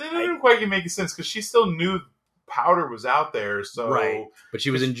suppose it didn't quite make sense because she still knew Powder was out there, so right. But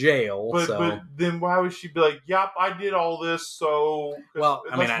she was in jail. But then why would she be like, "Yep, I did all this"? So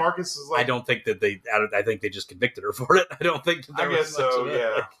Marcus is I don't think that I think they just convicted her for it. I don't think. That I guess so.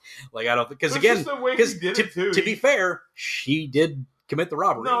 Yeah. I don't because again, because to be fair, she did commit the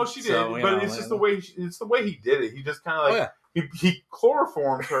robbery. No, she did, but it's just the way. It's the way he did it. He just kind of He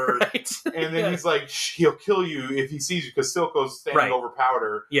chloroformed her, and then he's like, he'll kill you if he sees you, because Silco's standing over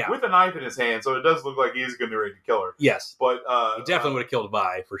Powder with a knife in his hand, so it does look like he's going to be ready to kill her. Yes. But he definitely would have killed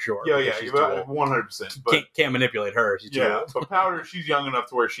Vi, for sure. Yeah, 100%. Can't manipulate her. She's too old. But Powder, she's young enough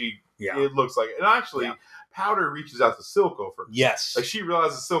to where it looks like it. And actually, Powder reaches out to Silco first. Yes. She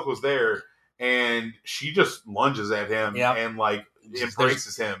realizes Silco's there, and she just lunges at him and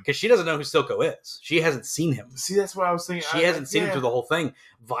embraces him because she doesn't know who Silco is. She hasn't seen him. See, that's what I was thinking. She hasn't seen him through the whole thing.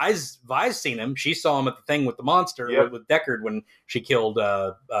 Vi's seen him. She saw him at the thing with the monster with Deckard when she killed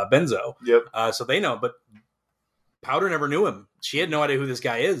Benzo. Yep. So they know, but Powder never knew him. She had no idea who this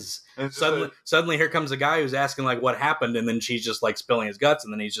guy is. And suddenly here comes a guy who's asking what happened, and then she's just spilling his guts,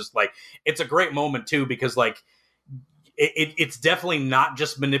 and then he's just it's a great moment too, because it's definitely not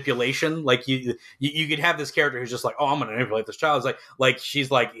just manipulation. You could have this character who's just oh, I'm gonna manipulate this child. It's she's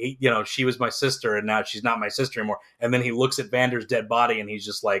she was my sister and now she's not my sister anymore. And then he looks at Vander's dead body and he's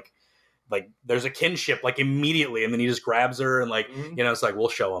just like there's a kinship immediately, and then he just grabs her and it's we'll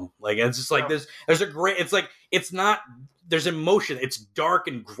show him. It's just there's a great. It's it's not. There's emotion. It's dark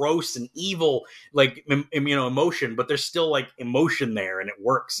and gross and evil, emotion, but there's still emotion there, and it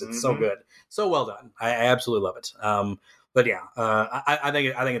works. It's so good, so well done. I absolutely love it. But yeah, I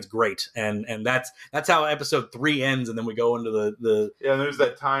think it's great, and that's how episode 3 ends, and then we go into the there's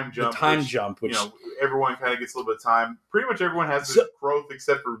that time jump. Which everyone kind of gets a little bit of time. Pretty much everyone has growth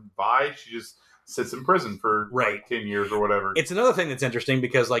except for Vi. She just sits in prison for 10 years or whatever. It's another thing that's interesting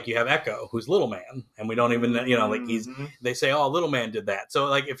because you have Echo, who's Little Man, and we don't even they say, oh, Little Man did that.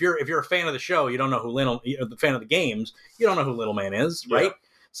 So if you're a fan of the show, you don't know who the fan of the games, you don't know who Little Man is, right?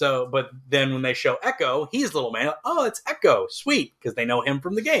 So, but then when they show Echo, he's Little Man. Oh, it's Echo, sweet, because they know him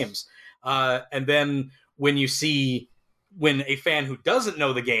from the games. And then when a fan who doesn't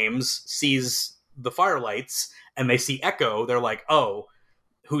know the games sees the Firelights and they see Echo, they're like, oh,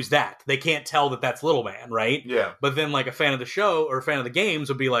 who's that? They can't tell that that's Little Man, right? Yeah. But then a fan of the show or a fan of the games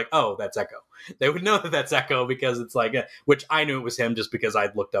would be like, oh, that's Echo. They would know that that's Echo because it's which I knew it was him just because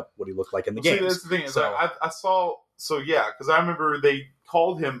I'd looked up what he looked like in the games. See, that's the thing. I saw, because I remember they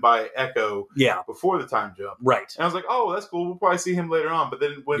called him by Echo before the time jump. Right. And I was like, oh, that's cool. We'll probably see him later on. But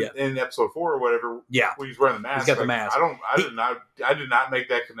then when in episode 4 or whatever, when he's wearing the mask. He's got the mask. I did not make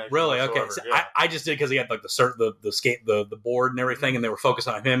that connection. Really? Okay. So I just did because he had the board and everything, and they were focused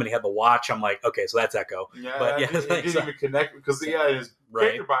on him, and he had the watch. I'm like, okay, so that's Echo. Yeah, but it didn't even connect because his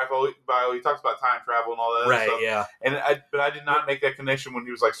character bio, he talks about time travel and all that right, stuff. Yeah. But I did not make that connection when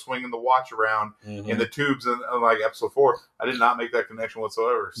he was swinging the watch around in the tubes in episode 4. I did not make that connection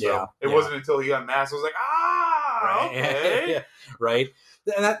whatsoever. So it wasn't until he unmasked I was like, okay. Right.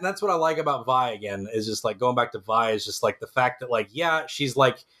 And that's what I like about Vi again, is just going back to Vi is just the fact that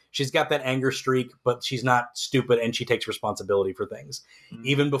she's got that anger streak, but she's not stupid and she takes responsibility for things.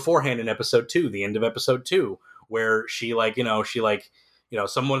 Even beforehand in episode 2, the end of episode 2, where she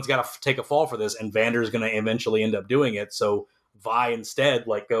someone's got to take a fall for this, and Vander's going to eventually end up doing it. So Vi instead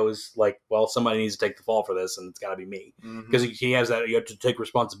goes well, somebody needs to take the fall for this, and it's got to be me, because he has that. You have to take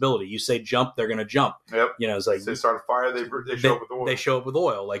responsibility. You say jump, they're going to jump. Yep. It's they start a fire, they show up with oil. They show up with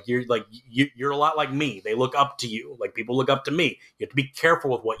oil. You're a lot like me. They look up to you. People look up to me. You have to be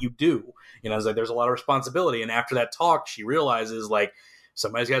careful with what you do. There's a lot of responsibility. And after that talk, she realizes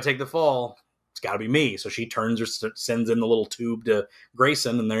somebody's got to take the fall. It's got to be me. So she sends in the little tube to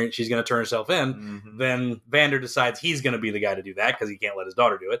Grayson, and then she's going to turn herself in. Mhm. Then Vander decides he's going to be the guy to do that because he can't let his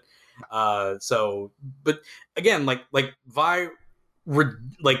daughter do it. But again, like Vi,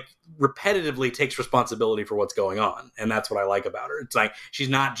 repetitively takes responsibility for what's going on, and that's what I like about her. It's like she's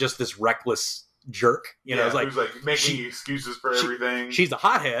not just this reckless jerk, it's like who's like making excuses for everything. She's a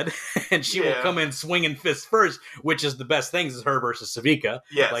hothead, and she will come in swinging fists first, which is the best things. Is her versus Savika.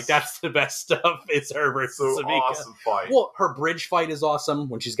 Yes, like that's the best stuff. It's her versus Savika. Awesome fight. Well, her bridge fight is awesome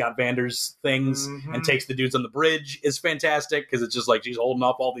when she's got Vander's things and takes the dudes on the bridge is fantastic because it's just like she's holding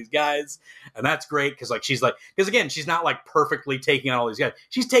off all these guys, and that's great because again she's not like perfectly taking on all these guys.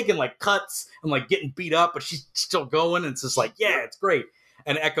 She's taking like cuts and like getting beat up, but she's still going. And it's just like it's great.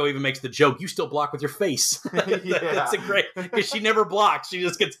 And Echo even makes the joke, you still block with your face. That's a great, because she never blocks. She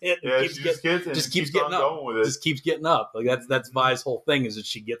just gets hit. And keeps getting up. Just keeps getting up. Like that's Vi's whole thing is that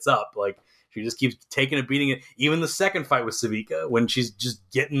she gets up. Like she just keeps taking and beating it. Even the second fight with Savika, when she's just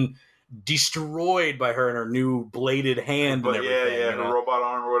getting destroyed by her and her new bladed hand and everything. Her robot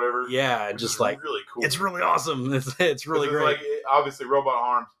arm or whatever. Yeah, just like really cool. It's really awesome. It's really great. Like obviously, robot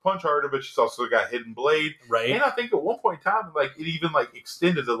arms punch harder, but she's also got hidden blade. Right. And I think at one point in time, like it even like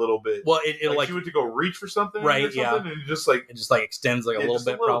extended a little bit. Well, it like she went to go reach for something, right? Or something, and it just like extends like a little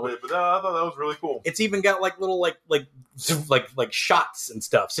bit, probably. But I thought that was really cool. It's even got like little like shots and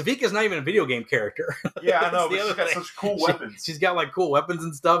stuff. Savika's not even a video game character. Yeah, I know. But she's got such cool weapons. She's got like cool weapons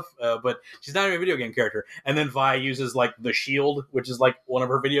and stuff, but she's not even a video game character. And then Vi uses like the shield, which is like one of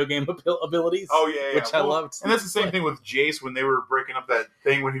her video game abilities. Oh yeah, which I loved. And that's the same thing with Jace when they were breaking up that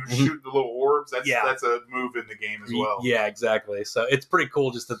thing when he was shooting the little orbs. That's a move in the game as well. Yeah, exactly. So it's pretty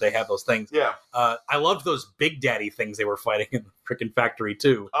cool just that they have those things. Yeah. I loved those Big Daddy things they were fighting in the freaking factory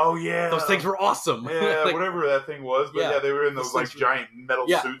too. Oh yeah, those things were awesome. Yeah, like, whatever that thing was. But they were in those like giant metal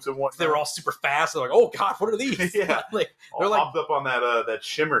suits and whatnot. They were all super fast. They're like, oh god, what are these? Yeah, they're like hopped up on that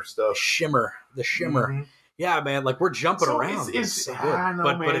shimmer stuff. The shimmer. Mm-hmm. Yeah, man, like we're jumping around. It's so good. I know,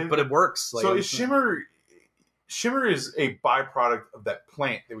 but it works. Like, so is Shimmer is a byproduct of that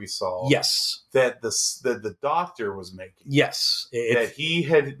plant that we saw. Yes, that the doctor was making. Yes, that he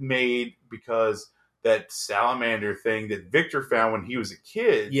had made because that salamander thing that Victor found when he was a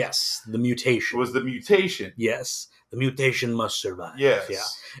kid. Yes, the mutation was the mutation. Yes. The mutation must survive. Yes. Yeah.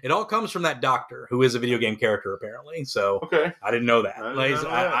 It all comes from that doctor who is a video game character, apparently. So okay. I didn't know that.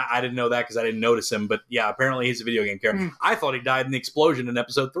 I didn't know that because I didn't notice him. But yeah, apparently he's a video game character. I thought he died in the explosion in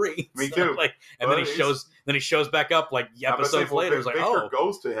episode 3. Me too. Then he shows back up like episodes later. It's like, Victor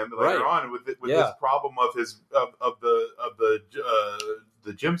goes to him later on with this problem of the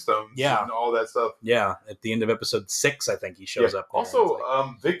gemstones and all that stuff. Yeah, at the end of episode 6, I think he shows up there. Also,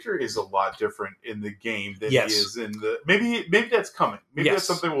 Victor is a lot different in the game than he is in the... Maybe that's coming. Maybe that's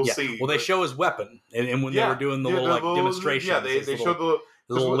something we'll see. Well, they show his weapon, and when they were doing the little demonstration. Yeah, they showed the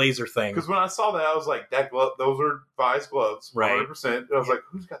little laser thing. Because when I saw that, I was like, "That glove, those are Vi's gloves, 100%." I was like,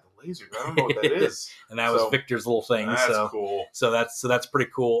 "Who's got the laser? I don't know what that is." And that was Victor's little thing. That's cool. So that's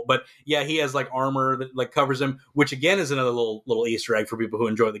pretty cool. But yeah, he has like armor that like covers him, which again is another little Easter egg for people who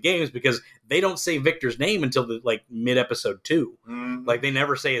enjoy the games because they don't say Victor's name until the like mid episode 2. Mm-hmm. Like they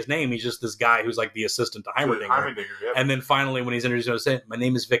never say his name. He's just this guy who's like the assistant to Heimerdinger. Yep. And then finally, when he's introduced, he'll say, "My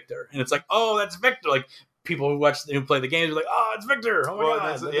name is Victor," and it's like, "Oh, that's Victor!" Like. People who play the games are like, "Oh, it's Victor!" Oh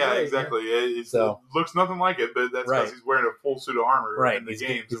my god! Exactly. It looks nothing like it, but that's because he's wearing a full suit of armor. In the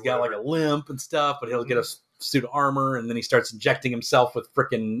games, he's got like a limp and stuff, but he'll get a suit of armor, and then he starts injecting himself with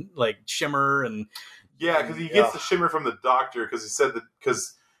freaking like shimmer and because he gets the shimmer from the doctor because he said that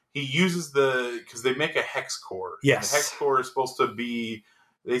because he uses because they make a hex core. Yes, and the hex core is supposed to be.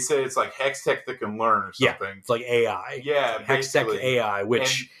 They say it's like hex tech that can learn or something. Yeah, it's like AI. Yeah, like hex tech AI,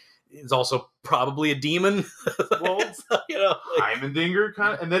 which. Is also probably a demon. Well, Heimerdinger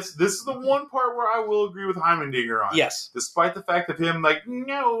kind of, and this is the one part where I will agree with Heimerdinger on. Yes, despite the fact of him like,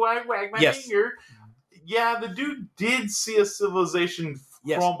 no, I wag my finger. Yeah, the dude did see a civilization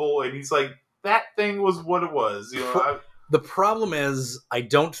crumble, and he's like, that thing was what it was. The problem is, I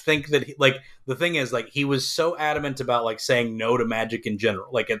don't think that the thing is like he was so adamant about like saying no to magic in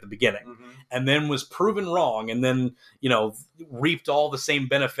general, like at the beginning, and then was proven wrong, and then reaped all the same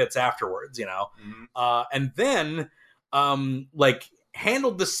benefits afterwards, and then like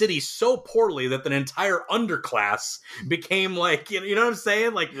handled the city so poorly that the entire underclass became like you know what I'm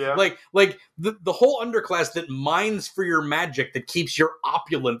saying, like the whole underclass that mines for your magic that keeps your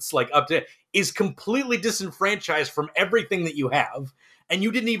opulence like up to is completely disenfranchised from everything that you have, and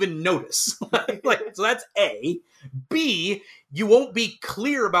you didn't even notice. So that's A. B, you won't be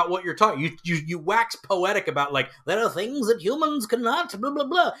clear about what you're talking. You wax poetic about like there are things that humans cannot. Blah blah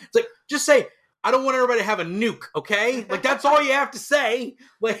blah. It's like just say I don't want everybody to have a nuke, okay? Like, that's all you have to say.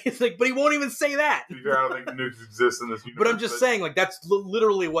 Like, it's like, but he won't even say that. To be fair, I don't think nukes exist in this universe. But I'm just saying, like, that's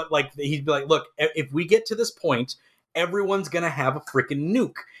literally what, like, he'd be like, look, if we get to this point, everyone's going to have a freaking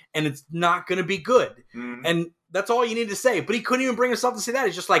nuke, and it's not going to be good. Mhm. And that's all you need to say. But he couldn't even bring himself to say that.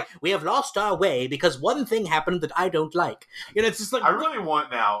 He's just like, we have lost our way because one thing happened that I don't like. You know, it's just like... I really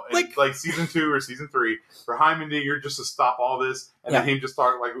want now, in, like season 2 or season 3, for Heimerdinger just to stop all this, and then him just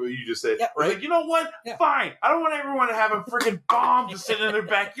start like what you just said. Yeah, right. Like, you know what? Yeah. Fine. I don't want everyone to have a freaking bomb just sitting in their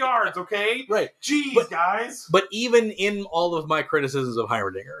backyards, okay? Right. Jeez, guys. But even in all of my criticisms of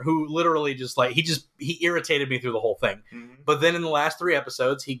Heimerdinger, who literally just like, he irritated me through the whole thing. Mhm. But then in the last 3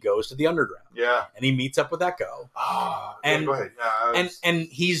 episodes, he goes to the underground. Yeah. And he meets up with Echo. And go ahead. And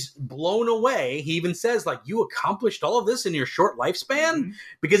he's blown away. He even says, like, you accomplished all of this in your short lifespan? Mhm.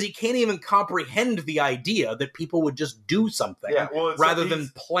 Because he can't even comprehend the idea that people would just do something rather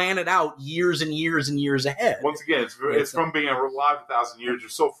than plan it out years and years and years ahead. Once again, it's from being alive 1,000 years. You're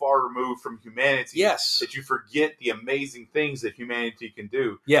so far removed from humanity that you forget the amazing things that humanity can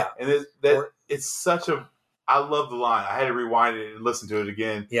do. Yeah. And it's such a... I love the line. I had to rewind it and listen to it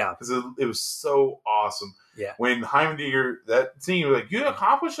again. Yeah. Because it was so awesome. Yeah. When Heimerdinger, that scene, was like, you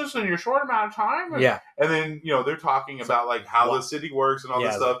accomplished this in your short amount of time? Yeah. And then, they're talking about, like, how the city works and all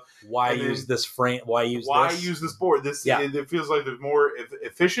this stuff. Why use this frame? Why use this board? It feels like there's more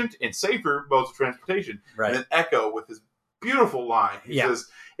efficient and safer modes of transportation. Right. And then Echo with this beautiful line. He says,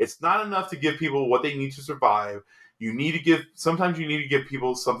 it's not enough to give people what they need to survive. Sometimes you need to give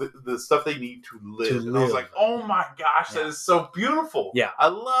people the stuff they need to live. And I was like, oh my gosh, that is so beautiful. Yeah. I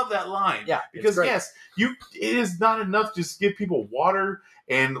love that line. Yeah. Because yes, it is not enough just to give people water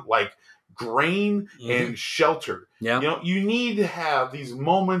and like grain and shelter. Yeah. You need to have these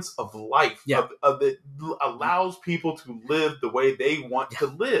moments of life that allows people to live the way they want to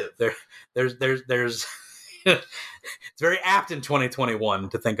live. There's it's very apt in 2021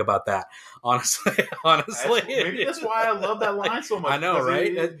 to think about that. Honestly, maybe that's why I love that line so much. I know,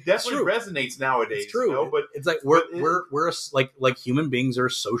 right? It definitely resonates nowadays. It's true, but it's like we're like human beings are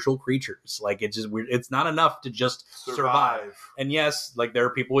social creatures. Like it's not enough to just survive. And yes, like there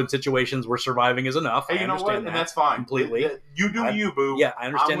are people in situations where surviving is enough. Hey, I understand and that's fine completely. You do you, boo. Yeah, I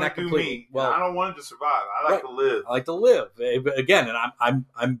understand that completely. Well, I don't want to survive. I like to live. I like to live again, and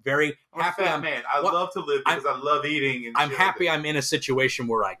I'm very happy. I love to live because I love eating. And I'm happy I'm in a situation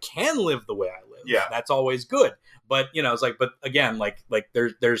where I can live the way I live. Yeah, that's always good. But it's like, but again, like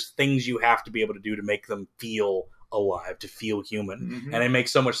there's things you have to be able to do to make them feel alive, to feel human, and it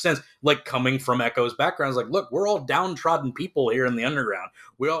makes so much sense. Like coming from Echo's background, it's like, look, we're all downtrodden people here in the underground.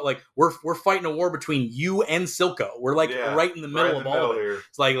 We all like we're fighting a war between you and Silco. We're like right in the middle of all of it.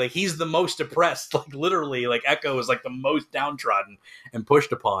 It's like he's the most oppressed. Like literally, like Echo is like the most downtrodden and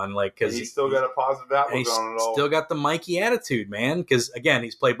pushed upon. Like because he's still got a positive outlook on it all. Still got the Mikey attitude, man. Because again,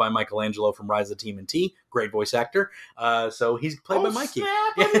 he's played by Michelangelo from Rise of TMNT. Great voice actor. So he's played by Mikey. Snap,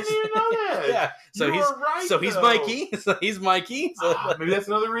 I didn't even know that. Yeah. So he's Mikey. So he's Mikey. So maybe that's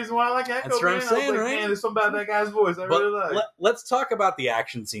another reason why I like Echo. That's what I'm saying, right? Man, there's something about that guy's voice I really like. Let's talk about the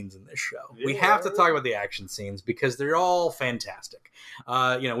action scenes in this show. Yeah. We have to talk about the action scenes because they're all fantastic.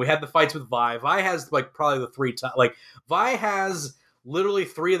 We had the fights with Vi. Vi has like probably the 3 times. Like Vi has literally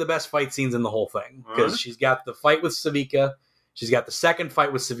 3 of the best fight scenes in the whole thing because she's got the fight with Savika. She's got the second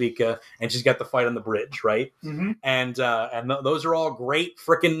fight with Savika, and she's got the fight on the bridge, right? Mm-hmm. And those are all great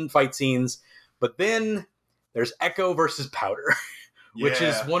freaking fight scenes. But then there's Echo versus Powder, which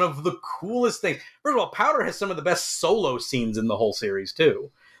is one of the coolest things. First of all, Powder has some of the best solo scenes in the whole series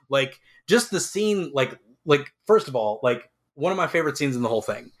too. Like just the scene, like first of all, like one of my favorite scenes in the whole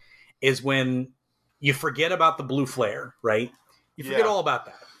thing is when you forget about the blue flare, right? You forget all about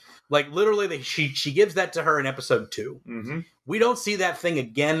that. Like literally, she gives that to her in episode 2. Mm-hmm. We don't see that thing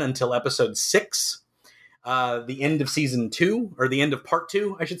again until episode 6, the end of season 2, or the end of part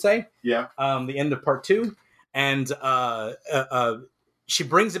 2, I should say. Yeah. The end of part 2, and she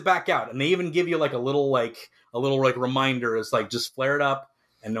brings it back out, and they even give you like a little reminder. It's like just flare it up,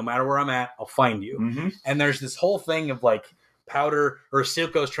 and no matter where I'm at, I'll find you. Mm-hmm. And there's this whole thing of like Powder or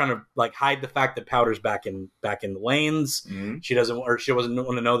Silco's trying to like hide the fact that Powder's back in the lanes. Mm-hmm. She doesn't want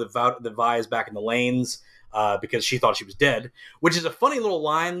to know that Vi is back in the lanes because she thought she was dead, which is a funny little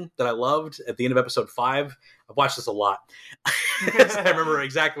line that I loved at the end of episode 5. I've watched this a lot. I remember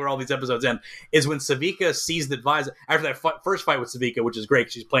exactly where all these episodes end. Is when Savika sees that Vi's after that first fight with Savika, which is great.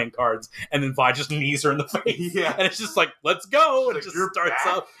 She's playing cards, and then Vi just knees her in the face. Yeah, and it's just like, let's go, and it just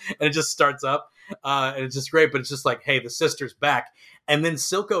starts up. And it's just great, but it's just like, hey, the sister's back. And then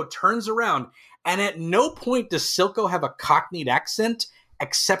Silco turns around, and at no point does Silco have a Cockneyed accent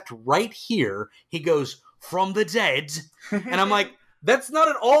except right here, he goes, "From the dead." And I'm like, that's not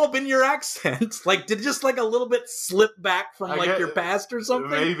at all been your accent. Like, did just like a little bit slip back from like your past or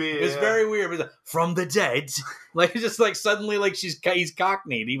something? Maybe It's very weird. It's like, "From the dead," like just like suddenly like he's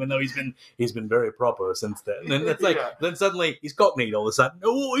cockneyed, even though he's been very proper since then. And it's like then suddenly he's cockneyed all of a sudden.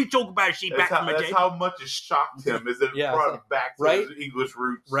 Oh, he talk about she back from the dead. That's how much it shocked him. Is it brought him back to his English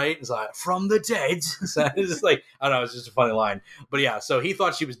roots? Right? It's like, "From the dead." So it's just like, I don't know. It's just a funny line. But yeah, so he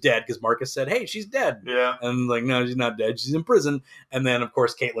thought she was dead because Marcus said, "Hey, she's dead." Yeah. And like, no, she's not dead. She's in prison. And then, of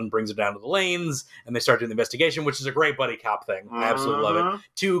course, Caitlin brings her down to the lanes, and they start doing the investigation, which is a great buddy cop thing. I absolutely love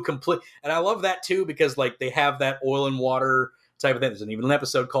it. And I love that, too, because, like, they have that oil and water type of thing. There's even an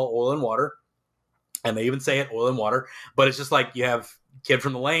episode called Oil and Water, and they even say it, oil and water. But it's just like you have kid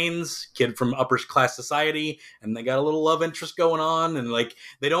from the lanes, kid from upper class society, and they got a little love interest going on, and, like,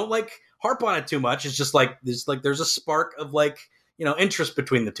 they don't, like, harp on it too much. It's just like there's a spark of, like, interest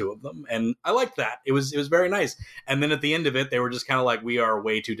between the two of them. And I liked that. It was very nice. And then at the end of it, they were just kind of like, we are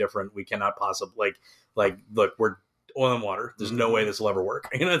way too different. We cannot possibly, like, look, we're oil and water. There's no way this will ever work.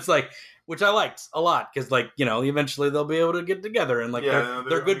 It's like, which I liked a lot because, like, eventually they'll be able to get together and, like,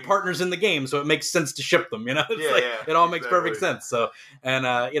 they're good partners in the game, so it makes sense to ship them. It all makes perfect sense. So, and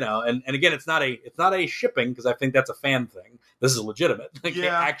and again, it's not a shipping because I think that's a fan thing. This is legitimate. Like, they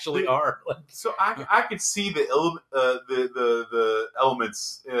actually are. Like, so I could see the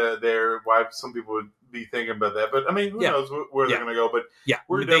elements there. Why some people would be thinking about that, but I mean, who knows where they're going to go? But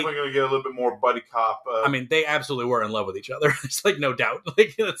we're definitely going to get a little bit more buddy cop. I mean, they absolutely were in love with each other. There's like no doubt.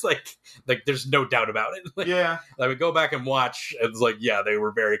 Like it's like there's no doubt about it. Like, like go back and watch. It's like they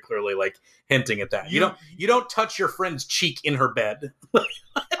were very clearly like hinting at that. You don't touch your friend's cheek in her bed.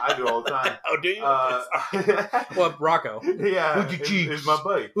 I do all the time. Oh, do you? Well, Rocco. Yeah, who's your cheek? Is my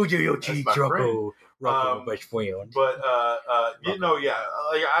buddy. Who's your cheek, Rocco? Rocco, best friend. But like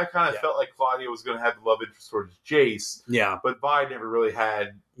I kind of felt like Claudia was going to have the love interest towards Jace. Yeah, but Vi never really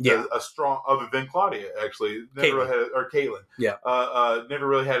had a strong, other than Claudia actually, Caitlin. Yeah, never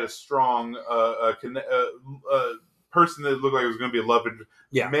really had a strong person that looked like it was going to be a love interest.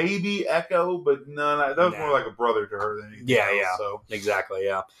 Yeah, maybe Echo, but no, that was more like a brother to her than anything else. Yeah, so exactly,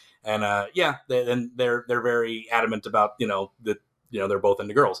 yeah, and they're very adamant about that. They're both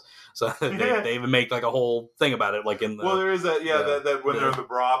into girls, so they even make like a whole thing about it. Like in the there is that that when they're in the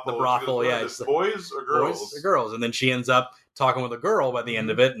brothel, it's boys or girls, boys or girls, and then she ends up talking with a girl by the end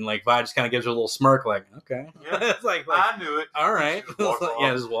of it, and like Vi just kind of gives her a little smirk, like it's like I knew it. All right,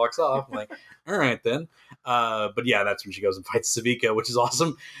 just walks off. I'm like, all right then. But that's when she goes and fights Savika, which is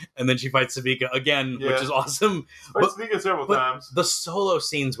awesome, and then she fights Savika again, which is awesome. Savika several times. The solo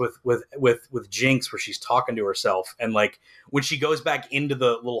scenes with Jinx, where she's talking to herself, and like when she goes back into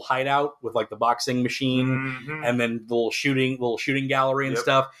the little hideout with like the boxing machine, and then the little shooting gallery and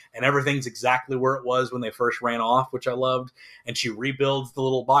stuff, and everything's exactly where it was when they first ran off, which I loved. And she rebuilds the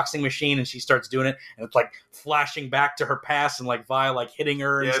little boxing machine, and she starts doing it, and it's like flashing back to her past, and like Vi like hitting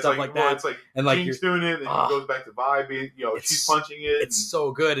her and stuff like that. It's like and like Jinx doing it, and it goes back to Vi being, she's punching it. It's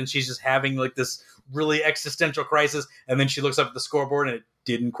so good, and she's just having like this really existential crisis, and then she looks up at the scoreboard, and it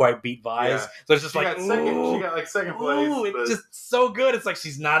didn't quite beat Vi's. So it's just she got second place. Ooh, it's just so good. It's like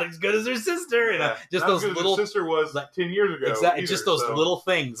she's not as good as her sister. And just those little her sister was like 10 years ago. Exactly. Just those little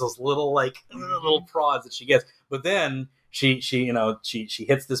things, those little little prods that she gets. But then she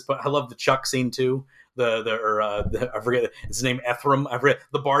hits this. I love the Chuck scene too. I forget his name, Ephraim. I forget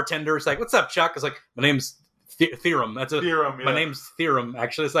the bartender. It's like, "What's up, Chuck?" It's like, "My name's Theorem." That's Theorem. My name's Theorem.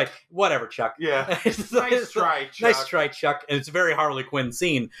 Actually, it's like, whatever, Chuck. Yeah. Nice try, Chuck. Nice try, Chuck. And it's a very Harley Quinn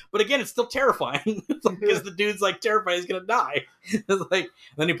scene, but again, it's still terrifying because the dude's like terrified he's gonna die. It's like,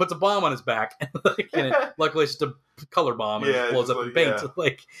 and then he puts a bomb on his back. And luckily, it's just a color bomb and it blows up in paint. Yeah.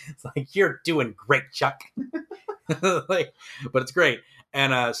 It's like you're doing great, Chuck. But it's great.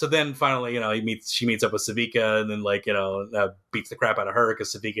 And so then finally, she meets up with Savika, and then beats the crap out of her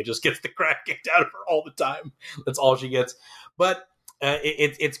because Savika just gets the crap kicked out of her all the time. That's all she gets. But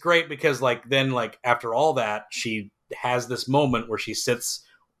it's great because then after all that, she has this moment where she sits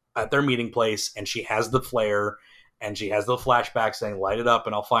at their meeting place and she has the flare and she has the flashback saying, "Light it up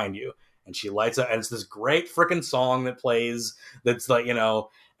and I'll find you." And she lights up, and it's this great freaking song that plays. That's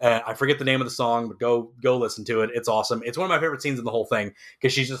I forget the name of the song, but go listen to it. It's awesome. It's one of my favorite scenes in the whole thing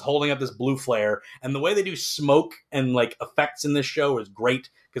because she's just holding up this blue flare, and the way they do smoke and effects in this show is great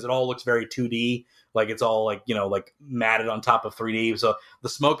because it all looks very 2D. Like it's all matted on top of 3D. So the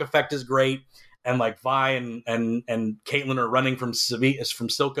smoke effect is great, and Vi and Caitlin are running from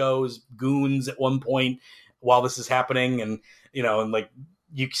Silco's goons at one point while this is happening, and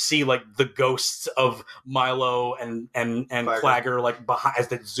you see like the ghosts of Milo and Clagger like behind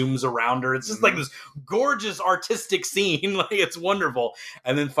as it zooms around her. It's just like this gorgeous artistic scene. Like it's wonderful.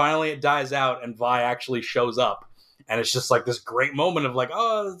 And then finally it dies out and Vi actually shows up. And it's just like this great moment of like,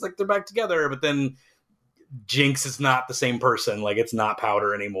 oh, it's like they're back together. But then Jinx is not the same person. Like it's not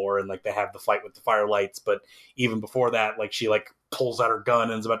Powder anymore. And like they have the fight with the firelights. But even before that, like she like pulls out her gun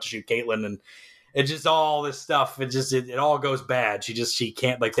and is about to shoot Caitlyn, and it's just all this stuff. It all goes bad. She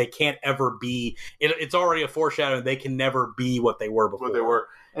can't, like, they can't ever be, it's already a foreshadowing. They can never be what they were before. What they were.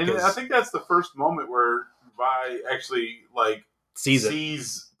 And I think that's the first moment where Vi actually, like,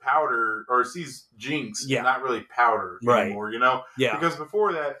 sees Powder, or sees Jinx, not really Powder anymore, you know? Yeah. Because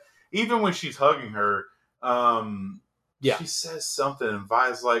before that, even when she's hugging her, she says something, and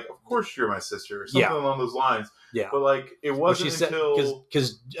Vi's like, of course you're my sister, or something along those lines. Yeah. But, like, it wasn't until...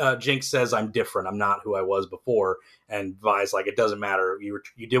 Because Jinx says, I'm different. I'm not who I was before. And Vi's like, it doesn't matter. You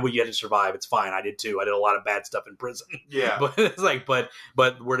did what you had to survive. It's fine. I did, too. I did a lot of bad stuff in prison. Yeah. But it's like, but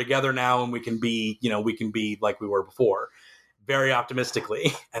we're together now, and we can be like we were before. Very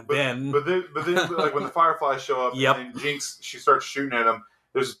optimistically. And then, like, when the Fireflies show up, and Jinx, she starts shooting at him,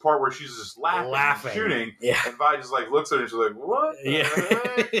 there's this part where she's just laughing. And shooting, and Vi just like looks at her and she's like, "What?"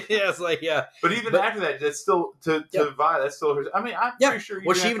 It's like, But even after that, that's still to Vi. That's still her. I mean, I'm pretty sure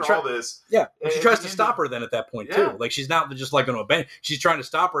all this. Yeah, she tries to stop her then at that point too. Like she's not just like going to abandon. She's trying to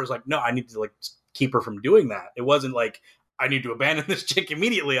stop her. Is like, no, I need to like keep her from doing that. It wasn't like I need to abandon this chick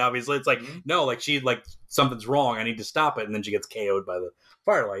immediately. Obviously, it's like no, like she like something's wrong. I need to stop it, and then she gets KO'd by the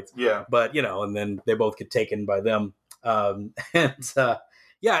firelights. Yeah, but and then they both get taken by them.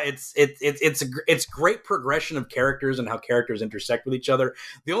 It's great progression of characters and how characters intersect with each other.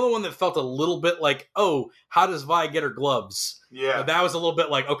 The only one that felt a little bit like, oh, how does Vi get her gloves? Yeah, that was a little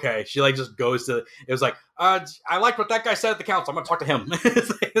bit like, okay, she like just goes to. It was like, I liked what that guy said at the council. I'm gonna talk to him.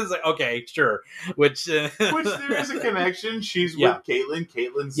 It's like, okay, sure. Which there is a connection. She's with Caitlyn.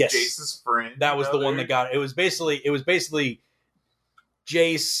 Caitlyn's Jace's friend. That was the one that got it. It was basically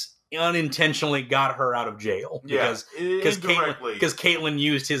Jace unintentionally got her out of jail because Caitlyn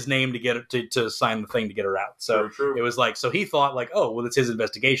used his name to get it to sign the thing to get her out. So it was like, so he thought like, oh, well, it's his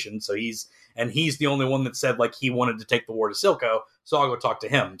investigation. So he's the only one that said like he wanted to take the war to Silco. So I'll go talk to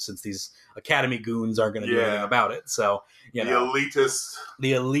him since these Academy goons aren't going to do anything about it. So, the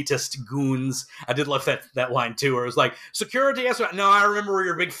elitist goons. I did love that line too, where it was like, security. No, I remember where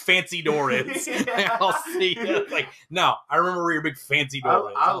your big fancy door is. I'll see you. Like, no, I remember where your big fancy door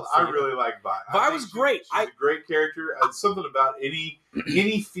is. I really like Vi. Vi was great. She's a great character. Something about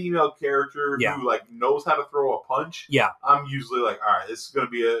any female character who like knows how to throw a punch. Yeah, I'm usually like, all right, this is going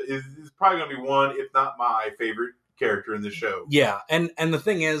to be it's probably going to be one, if not my favorite character in the show. Yeah, and the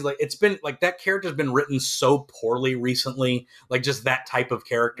thing is, like, it's been like that character's been written so poorly recently. Like, just that type of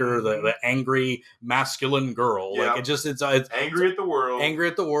character, the angry masculine girl. Like, it's angry at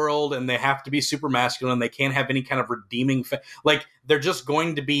the world, and they have to be super masculine. They can't have any kind of redeeming. Like, they're just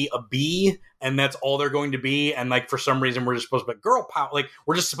going to be a bee, and that's all they're going to be. And like, for some reason, we're just supposed to be girl power. Like,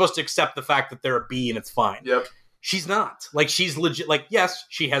 we're just supposed to accept the fact that they're a bee, and it's fine. Yep. She's not. Like, she's legit. Like, yes,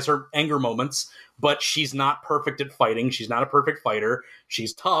 she has her anger moments, but she's not perfect at fighting. She's not a perfect fighter.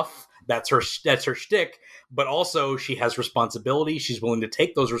 She's tough. That's her shtick. But also, she has responsibility. She's willing to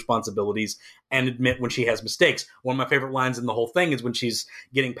take those responsibilities and admit when she has mistakes. One of my favorite lines in the whole thing is when she's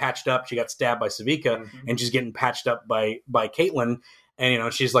getting patched up. She got stabbed by Savika, and she's getting patched up by Caitlyn.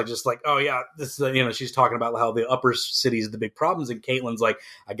 And, she's like, just like, oh, yeah, this is, she's talking about how the upper cities are the big problems. And Caitlyn's like,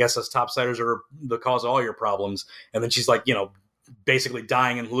 I guess us topsiders are the cause of all your problems. And then she's like, basically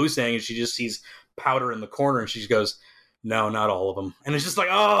dying and hallucinating. And she just sees Powder in the corner. And she goes, no, not all of them. And it's just like,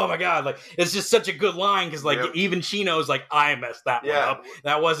 oh, my God. Like, it's just such a good line. Because, like, even she knows, like, I messed that one up.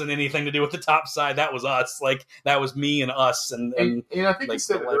 That wasn't anything to do with the top side. That was us. Like, that was me and us. And I think like, you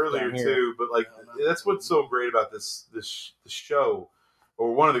said it earlier, too. But, like, that's what's so great about this show.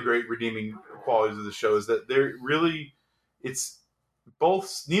 Or one of the great redeeming qualities of the show is that they're really, it's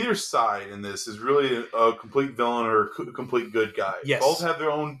both, neither side in this is really a complete villain or a complete good guy. Yes. Both have their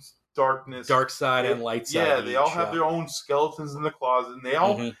own darkness. Dark side and light side. Yeah, they all have their own skeletons in the closet. And they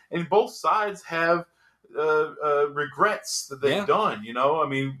all, and both sides have regrets that they've done, I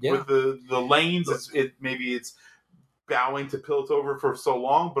mean, with the lanes, maybe it's bowing to Piltover for so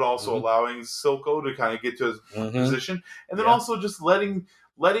long, but also allowing Silco to kind of get to his position, and then also just letting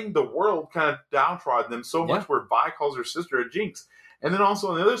the world kind of downtrodden them so much, where Vi calls her sister a Jinx, And then also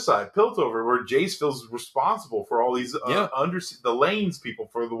on the other side, Piltover, where Jace feels responsible for all these the Lanes people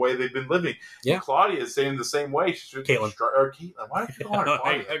for the way they've been living. Yeah. And Claudia is saying the same way. Caitlin. Why did you call her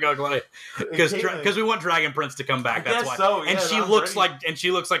Claudia? I got Claudia because we want Dragon Prince to come back. That's why. So, yeah, and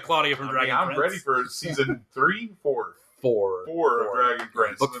she looks like Claudia from Dragon Prince. I'm ready for season 3, 4. Four of Dragon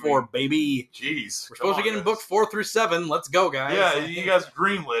Prince. Book 4, baby. Jeez, we're supposed to get in book 4 through 7. Let's go, guys. Yeah, you guys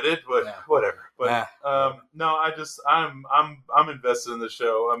greenlit it, but whatever. But no, I'm invested in the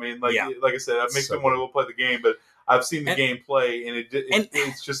show. I mean, like I said, it makes me want to go play the game, but I've seen the game play, and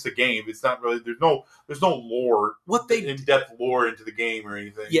it's just a game. It's not really there's no lore, in-depth lore into the game or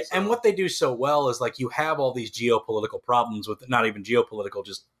anything. Yeah, so. And what they do so well is like you have all these geopolitical problems with not even geopolitical,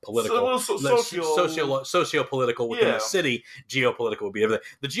 just political, socio-political within the city. Geopolitical would be everything.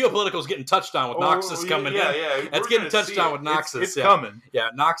 The geopolitical is getting touched on with Noxus coming in. Yeah, it's getting touched on with Noxus. It's coming. Yeah,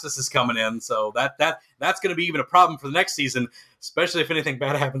 Noxus is coming in, so that's going to be even a problem for the next season. Especially if anything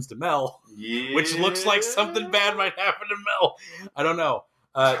bad happens to Mel, which looks like something bad might happen to Mel. I don't know.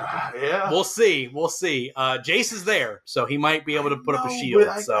 We'll see. Jace is there, so he might be able to put up a shield.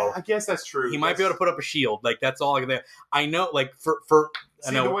 I guess that's true. He might be able to put up a shield. Like that's all I can. I know. Like for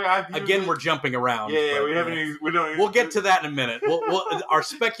I know. The way I view we're jumping around. Yeah, we haven't. We'll get to that in a minute. We'll our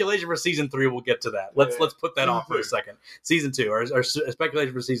speculation for season 3. We'll get to that. Let's put that off for a second. Season 2. Our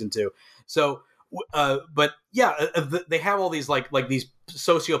speculation for season 2. So. But yeah, they have all these like these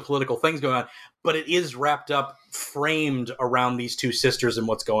socio-political things going on, but it is wrapped up, framed around these two sisters and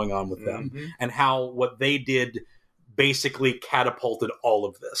what's going on with them, and how what they did basically catapulted all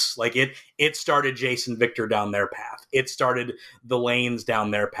of this. Like it started Jason Victor down their path. It started the Lanes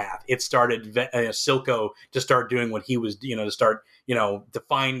down their path. It started Silco to start doing what he was, to start, to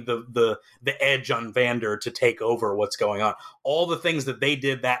find the edge on Vander to take over what's going on. All the things that they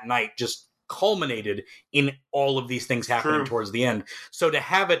did that night just culminated in all of these things happening towards the end. So to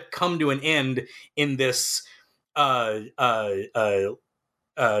have it come to an end in this Texas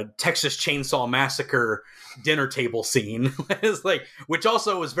Chainsaw Massacre dinner table scene is like, which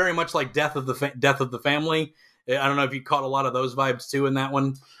also was very much like Death of the Family. I don't know if you caught a lot of those vibes too in that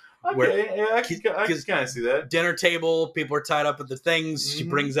one. Okay, I can kind of see that. Dinner table, people are tied up at the things. She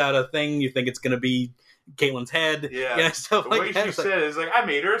brings out a thing. You think it's going to be Caitlin's head. Yeah. Stuff the like way that. She said it is like, I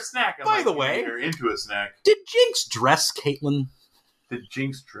made her a snack. By the way, made her into a snack. Did Jinx dress Caitlin? Did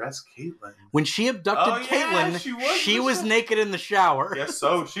Jinx dress Caitlin? When she abducted Caitlin, she was naked in the shower. Yes,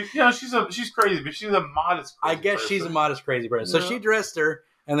 so she's crazy, but she's a modest crazy I guess person. She's a modest crazy person. So she dressed her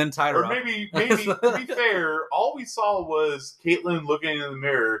and then tied her up. Or maybe to be fair, all we saw was Caitlin looking in the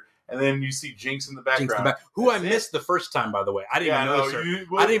mirror, and then you see Jinx in the background. Who I missed the first time, by the way. I didn't even notice her.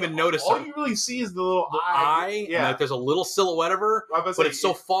 I didn't even notice her. All you really see is the little eye. Yeah. Like there's a little silhouette of her, but it's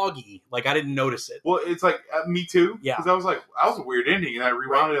so foggy. Like I didn't notice it. Well, it's like, me too. Yeah. Because I was like, that was a weird ending. And I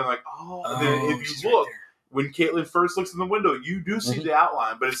rewound it and I'm like, and then if you look, when Caitlin first looks in the window, you do see the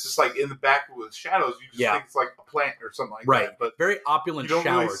outline, but it's just like in the back with shadows. You just think it's like a plant or something like that. But very opulent shower. You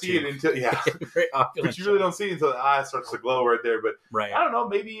don't really see it until very opulent. But you really don't see it until the eye starts to glow right there. But I don't know.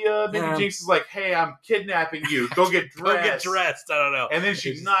 Maybe Jinx is like, "Hey, I'm kidnapping you. Go get dressed. Go get dressed." I don't know. And then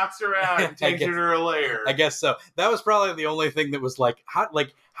she knocks her out and takes her to her lair. I guess so. That was probably the only thing that was like, how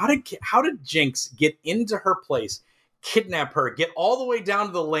did Jinx get into her place, kidnap her, get all the way down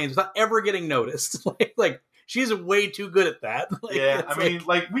to the lanes without ever getting noticed? like. She's way too good at that. I mean,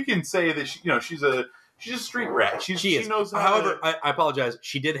 we can say that she's a street rat. She knows. However, I apologize.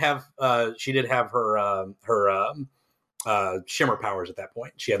 She did have her shimmer powers at that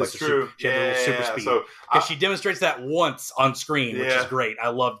point. She had That's true. She had the little super speed. Because she demonstrates that once on screen, which is great. I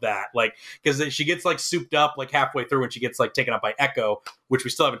love that. Because she gets souped up halfway through when she gets taken up by Echo, which we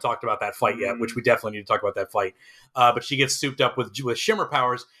still haven't talked about that fight yet. Which we definitely need to talk about that fight. But she gets souped up with shimmer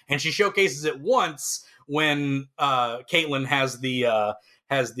powers, and she showcases it once when Caitlin has the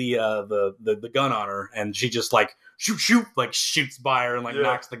gun on her, and she just shoot shoots by her and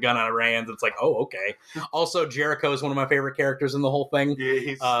knocks the gun out of her hands. It's like, oh, okay. Also, Jericho is one of my favorite characters in the whole thing.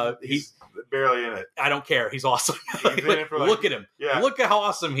 Yeah, he's barely in it. I don't care. He's awesome. Look at him. Yeah. Look at how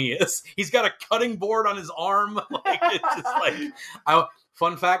awesome he is. He's got a cutting board on his arm. It's just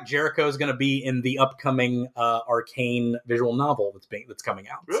fun fact: Jericho is going to be in the upcoming Arcane visual novel that's coming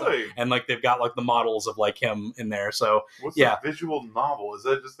out. Really? So, and they've got the models of him in there. So what's a visual novel? Is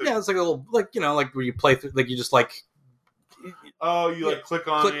that just it's a little where you play through you just click on it.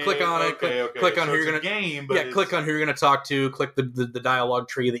 Click on it. Okay. Click on so who you're gonna game. But click on who you're gonna talk to. Click the dialogue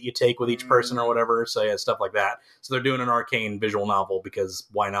tree that you take with each person or whatever. So stuff like that. So they're doing an Arcane visual novel because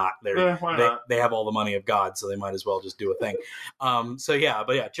why not? They have all the money of God, so they might as well just do a thing.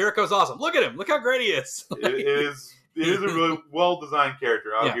 Jericho's awesome. Look at him. Look how great he is. It is. It is a really well-designed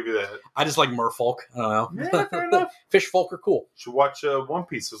character. I'll Yeah. give you that. I just like merfolk. I don't know. Yeah, fair enough. Fish folk are cool. Should watch One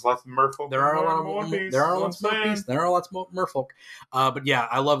Piece. There's lots of merfolk. There are a lot of One Piece. there are lots of man. merfolk. There are lots of merfolk. But yeah,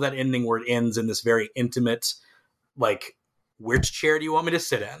 I love that ending where it ends in this very intimate, like, which chair do you want me to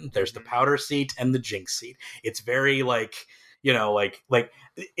sit in? There's the powder seat and the Jinx seat. It's very like, you know,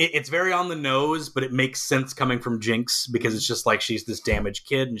 it's very on the nose, but it makes sense coming from Jinx because it's just like she's this damaged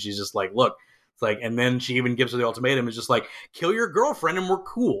kid and she's just like, look, it's like, and then she even gives her the ultimatum. It's just like, kill your girlfriend and we're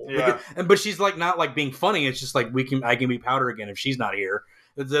cool. Yeah. But she's like not like being funny. It's just like I can be powder again if she's not here.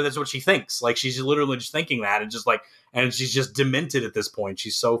 That's what she thinks. Like she's literally just thinking that, and just like, and she's just demented at this point.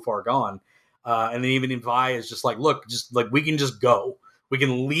 She's so far gone. And then even Vi is just like, look, just like we can just go. We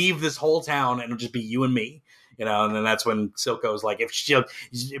can leave this whole town and it'll just be you and me, you know. And then that's when Silco's like, if she'll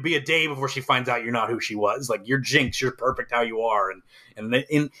it'd be a day before she finds out you're not who she was. Like you're Jinx, you're perfect how you are.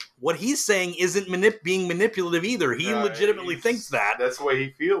 And what he's saying isn't being manipulative either. He legitimately thinks that. That's the way he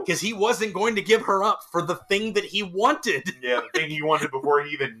feels. Because he wasn't going to give her up for the thing that he wanted. Yeah, the thing he wanted before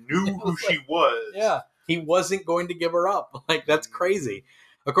he even knew who she was. Yeah, he wasn't going to give her up. Like that's crazy.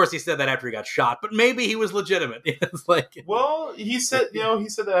 Of course, he said that after he got shot, but maybe he was legitimate. It's like, well, he said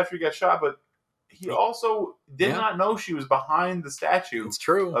that after he got shot, but he also did not know she was behind the statue. It's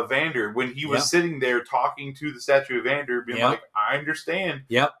true. Of Vander when he was sitting there talking to the statue of Vander, being like, "I understand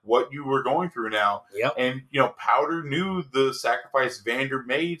what you were going through now." Yep. And Powder knew the sacrifice Vander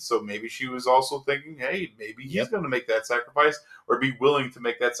made, so maybe she was also thinking, "Hey, maybe he's going to make that sacrifice or be willing to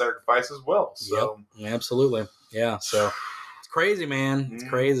make that sacrifice as well." So, absolutely, yeah. So. Crazy, man. It's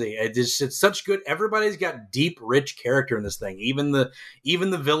crazy. It's such good. Everybody's got deep, rich character in this thing. Even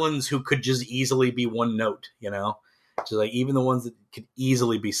the villains who could just easily be one note, you know, so like even the ones that could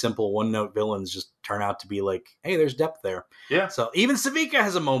easily be simple one note villains just turn out to be like, hey, there's depth there. Yeah. So even Savika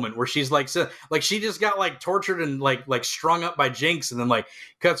has a moment where she's like, she just got like tortured and like strung up by Jinx, and then like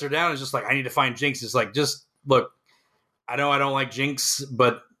cuts her down and is just like, I need to find Jinx. It's like, just look, I know I don't like Jinx,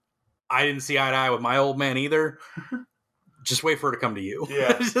 but I didn't see eye to eye with my old man either. Just wait for her to come to you.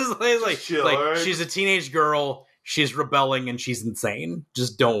 Yeah. just like chill, like right? She's a teenage girl. She's rebelling and she's insane.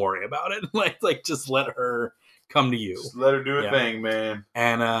 Just don't worry about it. like just let her come to you. Just let her do a thing, man.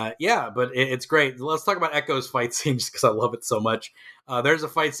 And but it's great. Let's talk about Echo's fight scene just because I love it so much. There's a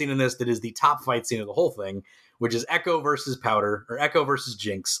fight scene in this that is the top fight scene of the whole thing, which is Echo versus Powder, or Echo versus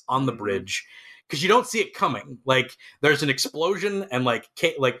Jinx on the bridge. Because you don't see it coming. Like there's an explosion and like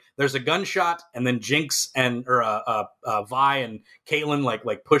there's a gunshot, and then Jinx and Vi and Caitlyn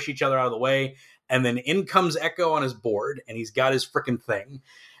like push each other out of the way, and then in comes Echo on his board, and he's got his freaking thing,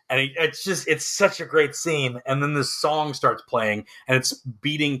 and it's such a great scene. And then this song starts playing, and it's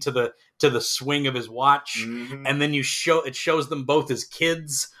beating to the swing of his watch, and then it shows them both as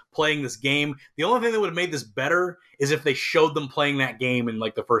kids playing this game. The only thing that would have made this better is if they showed them playing that game in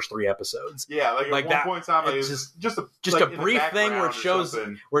like the first 3 episodes. Yeah, like at one point in time, like, it's just a brief thing where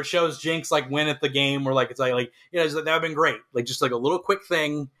it shows Jinx like win at the game, where like it's like that would have been great. Like just like a little quick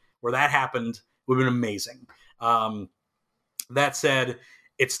thing where that happened would have been amazing. That said,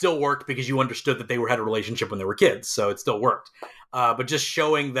 it still worked because you understood that they had a relationship when they were kids, so it still worked. But just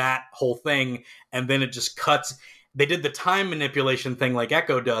showing that whole thing, and then it just cuts. They did the time manipulation thing like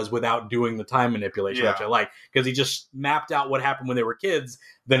Echo does without doing the time manipulation, which I like, because he just mapped out what happened when they were kids.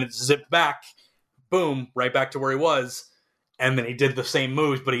 Then it zipped back, boom, right back to where he was. And then he did the same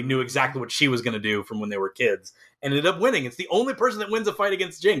moves, but he knew exactly what she was going to do from when they were kids. And ended up winning. It's the only person that wins a fight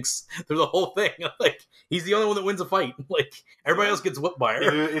against Jinx through the whole thing. Like he's the only one that wins a fight. Like everybody else gets whooped by her.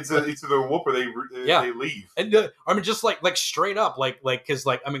 It's either whoop or they leave. And I mean, just like straight up, because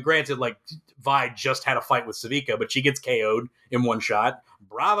granted, like Vi just had a fight with Savika, but she gets KO'd in one shot.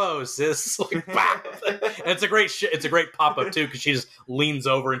 Bravo, sis! Like, and it's a great pop up too, because she just leans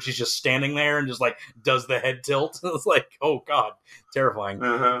over and she's just standing there and just like does the head tilt. It's like, oh god, terrifying.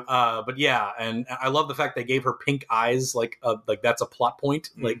 But yeah, and I love the fact they gave her pink eyes, like that's a plot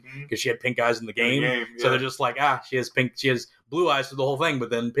point, like because she had pink eyes in the game. So they're just like, she has blue eyes for the whole thing, but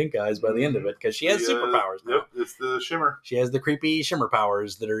then pink eyes by the end of it because she has superpowers. Yep, it's the shimmer. She has the creepy shimmer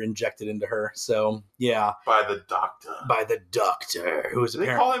powers that are injected into her. So yeah, by the Doctor, who is do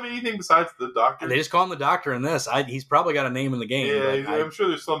they call him anything besides the Doctor? They just call him the Doctor in this. He's probably got a name in the game. Yeah, I'm sure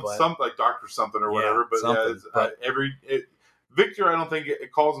there's some like Doctor something or whatever. But Victor, I don't think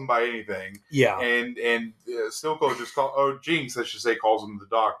it calls him by anything. Yeah. And Silco just Jinx, I should say, calls him the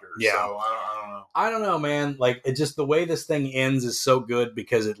doctor. Yeah. So I don't know. I don't know, man. Like, it just, the way this thing ends is so good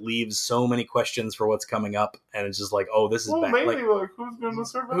because it leaves so many questions for what's coming up, and it's just like, oh, this is bad. Maybe, like, who's going to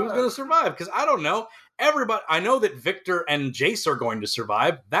survive? Who's going to survive? Because I don't know. Everybody, I know that Victor and Jace are going to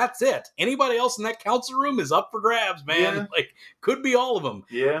survive. That's it. Anybody else in that council room is up for grabs, man. Yeah. Like, could be all of them.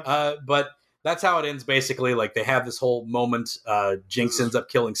 Yeah. But that's how it ends, basically. Like, they have this whole moment. Jinx ends up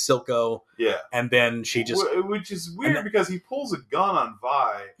killing Silco. Yeah. And then she just... Which is weird because he pulls a gun on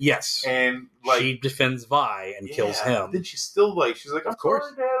Vi. Yes. And, like... she defends Vi and kills him. Then she's still, like... She's like, I'm sorry,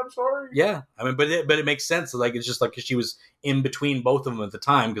 Dad, I'm sorry. Yeah. I mean, but it makes sense. Like, it's just, like, because she was in between both of them at the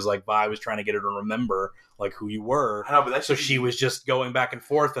time, because, like, Vi was trying to get her to remember, like, who you were. I know, but that's... So she was just going back and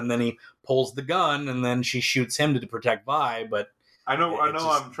forth, and then he pulls the gun, and then she shoots him to protect Vi, but... I know. Just,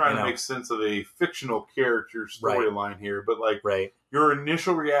 I'm trying to make sense of a fictional character storyline here, but like, your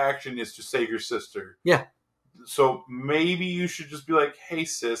initial reaction is to save your sister. Yeah. So maybe you should just be like, "Hey,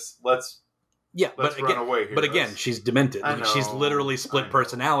 sis, let's run away here." But again, she's demented. Like, she's literally split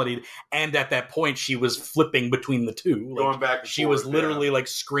personality, and at that point, she was flipping between the two, like, going back. And she forth, was literally like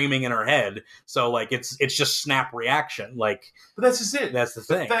screaming in her head. So like, it's just snap reaction. Like, but that's just it. That's the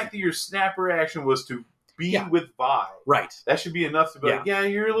thing. The fact that your snap reaction was to be with Vi. Right. That should be enough to be like, yeah,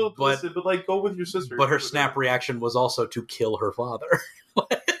 you're a little twisted, but like, go with your sister. But her snap reaction was also to kill her father.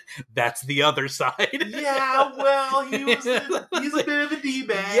 That's the other side. Yeah, well, he's a bit of a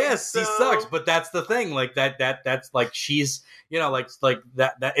D-bag. Yes, he sucks, but that's the thing. Like, that's like, she's, you know, like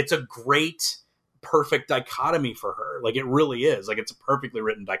that it's a great, perfect dichotomy for her. Like, it really is. Like, it's a perfectly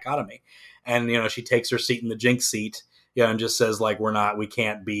written dichotomy. And, you know, she takes her seat in the Jinx seat, yeah, and just says, like, we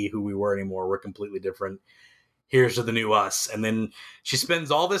can't be who we were anymore. We're completely different. Here's to the new us. And then she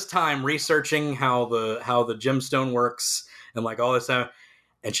spends all this time researching how the gemstone works and like all this time,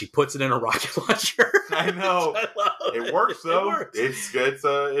 and she puts it in a rocket launcher. I know. It works though. It works.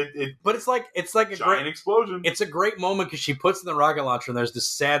 But it's like a giant explosion. It's a great moment because she puts it in the rocket launcher and there's this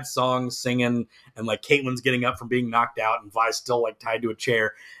sad song singing, and like Caitlyn's getting up from being knocked out and Vi's still like tied to a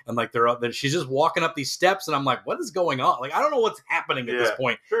chair, and like then she's just walking up these steps, and I'm like, what is going on? Like, I don't know what's happening at this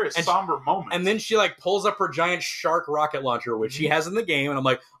point. Sure, a somber moment. And then she like pulls up her giant shark rocket launcher, which she has in the game, and I'm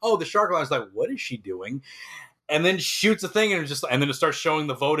like, oh, the shark launcher's like, what is she doing? And then shoots a thing, and then it starts showing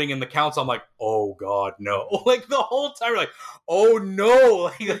the voting in the council. I'm like, oh god, no! Like, the whole time, you're like, oh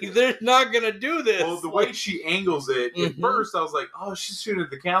no, like they're not gonna do this. Well, the way she angles it, at first I was like, oh, she's shooting at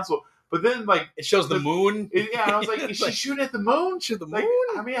the council. But then, like, it shows the moon. I was like, is she shooting at the moon? Shoot the moon?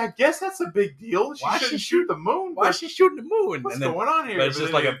 Like, I mean, I guess that's a big deal. She shouldn't shoot the moon. Why is she shooting the moon? What's going on here? But it's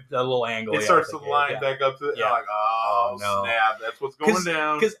just like a little angle. It starts to line back up to it. Like, oh, no. Snap. That's what's going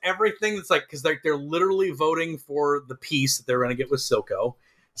down. Because everything that's like, because they're literally voting for the peace that they're going to get with Silco.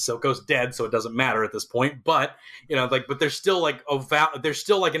 Silco's dead, so it doesn't matter at this point. But, you know, like, but there's still like there's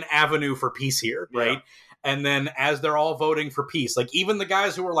still like an avenue for peace here, right? Yeah. And then as they're all voting for peace, like even the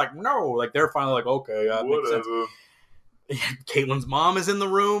guys who were like, no, like they're finally like, okay, that makes sense. Caitlyn's mom is in the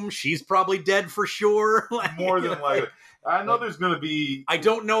room. She's probably dead for sure. Like, more than likely. I know there's going to be... I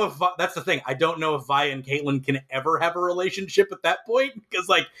don't know if... That's the thing. I don't know if Vi and Caitlyn can ever have a relationship at that point. Because,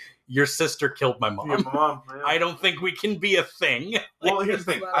 like, your sister killed my mom. Yeah, my mom, yeah. I don't think we can be a thing. Well, here's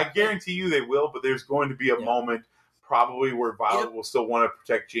the thing. I guarantee you they will, but there's going to be a moment probably where Violet will still want to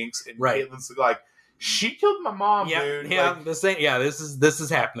protect Jinx. And Caitlyn's like, she killed my mom, dude. Yeah, like, this is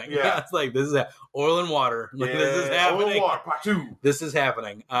happening. Yeah. It's like, this is oil and water. Like, this is happening. Oil and water, part 2. This is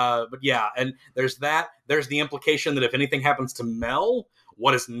happening. But yeah, and there's that. There's the implication that if anything happens to Mel,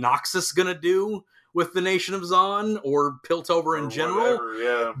 what is Noxus gonna do with the Nation of Zon or Piltover in general? Whatever,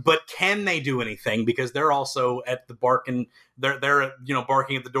 yeah. But can they do anything? Because they're also at the barking. They're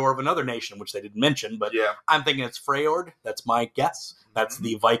barking at the door of another nation, which they didn't mention. But I'm thinking it's Freyord. That's my guess. That's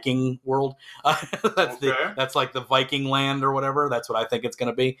the Viking world. That's like the Viking land or whatever. That's what I think it's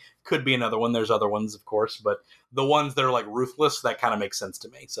going to be. Could be another one. There's other ones, of course, but the ones that are like ruthless, that kind of makes sense to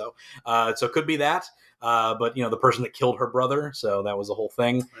me. So it could be that. But the person that killed her brother, so that was the whole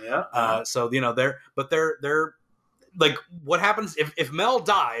thing. Yeah. So they're like, what happens if Mel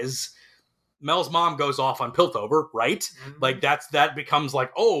dies? Mel's mom goes off on Piltover, right? Mm-hmm. Like that becomes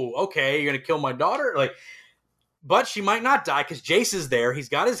like, oh, okay, you're gonna kill my daughter, like. But she might not die because Jace is there. He's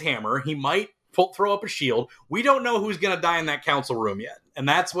got his hammer. He might throw up a shield. We don't know who's going to die in that council room yet. And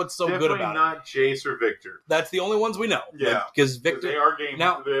that's what's so good about it. Definitely not Jace or Victor. That's the only ones we know. Yeah. Because Victor... They are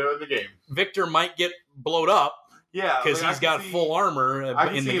they're in the game. Victor might get blowed up. Yeah. Because he's got full armor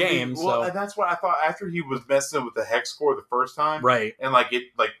in the game. And that's what I thought after he was messing with the Hex Core the first time. Right. And like it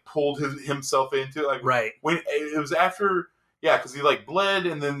like pulled himself into it. Like, right. When it was after... Yeah, because he like bled,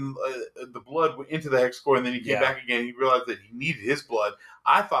 and then the blood went into the hex core, and then he came back again. He realized that he needed his blood.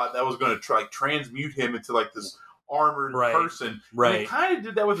 I thought that was going to transmute him into like this armored person. Right. And it kind of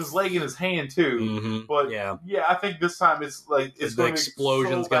did that with his leg and his hand too. Mm-hmm. But yeah, I think this time it's like the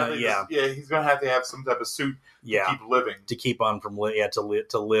explosion's gonna he's gonna have some type of suit to keep living, to keep on from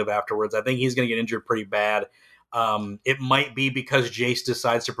to live afterwards. I think he's gonna get injured pretty bad. It might be because Jace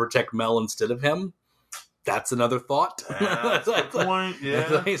decides to protect Mel instead of him. That's another thought. That's a good point. Yeah.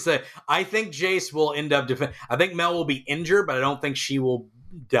 That's what he said. I think Jace will end up I think Mel will be injured, but I don't think she will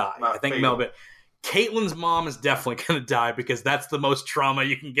die. I think Mel. But Caitlyn's mom is definitely going to die because that's the most trauma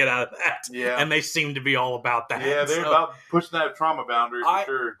you can get out of that. Yeah. And they seem to be all about that. Yeah, they're about pushing that trauma boundary for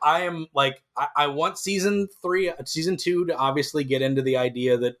sure. I am like, I want season 2 to obviously get into the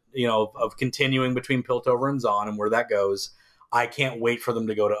idea that, of continuing between Piltover and Zaun and where that goes. I can't wait for them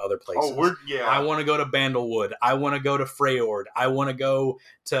to go to other places. I want to go to Bandlewood. I want to go to Freyord. I want to go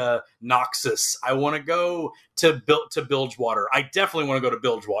to Noxus. I want to go to Bilgewater. I definitely want to go to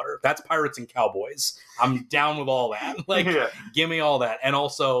Bilgewater. That's Pirates and Cowboys. I'm down with all that. Give me all that. And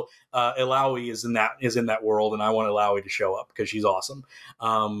also, Illaoi is in that world, and I want Illaoi to show up because she's awesome.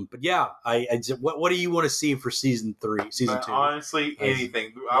 But yeah, what do you want to see for season 2? Honestly,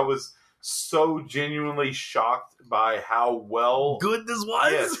 anything. I was so genuinely shocked by how good this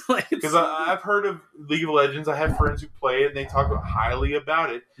was. Yes. Because I've heard of League of Legends. I have friends who play it, and they talk highly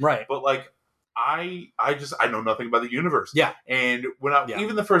about it. Right. But I know nothing about the universe. Yeah. And when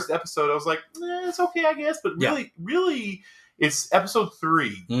even the first episode, I was like, it's okay, I guess. But really, it's episode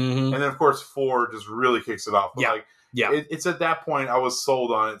 3, and then of course 4 just really kicks it off. But it's at that point I was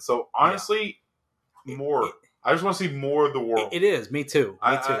sold on it. So honestly, more. I just want to see more of the world. It is. Me too.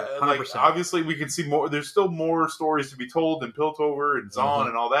 100%. Obviously, we can see more. There's still more stories to be told in Piltover and Zaun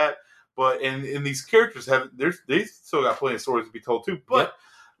and all that. But and these characters they still got plenty of stories to be told too. But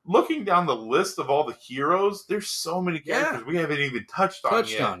looking down the list of all the heroes, there's so many characters we haven't even touched on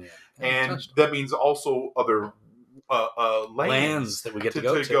yet. And that means also other lands that we get to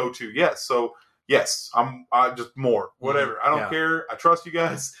go to. Yes. So yes, I'm just more. Whatever. I don't care. I trust you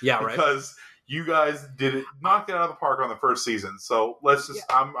guys. Yeah. Right. Because you guys knocked it out of the park on the first season. So let's just,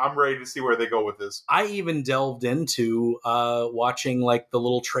 I'm ready to see where they go with this. I even delved into watching the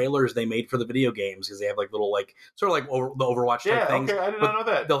little trailers they made for the video games because they have little sort of the Overwatch type things. Okay, I did not know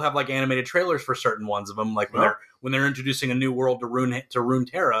that. They'll have animated trailers for certain ones of them. When they're introducing a new world to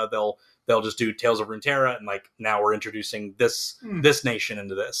Runeterra, they'll just do Tales of Runeterra, and now we're introducing this nation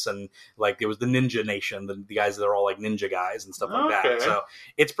into this, and it was the Ninja Nation, the guys that are all ninja guys and stuff like that. So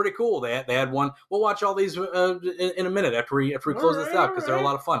it's pretty cool. They had one. We'll watch all these in a minute after we close this out because they're a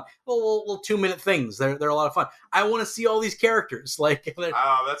lot of fun. Little 2-minute things. They're a lot of fun. I want to see all these characters.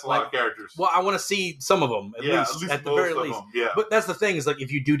 That's a lot of characters. Well, I want to see some of them at least at the very least. Yeah. But that's the thing is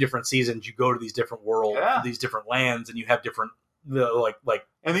if you do different seasons, you go to these different worlds, these different lands, and you have different.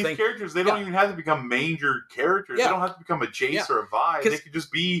 And these characters, they don't even have to become major characters. They don't have to become a Jace or a Vi. They could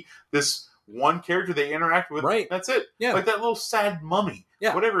just be this one character they interact with. Right. That's it. Yeah. Like that little sad mummy.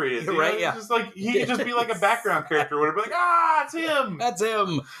 Yeah. Whatever it is. Right. It's just he could just be like a background character or whatever. It's him. That's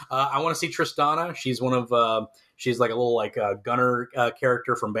him. I want to see Tristana. She's one of she's like a little gunner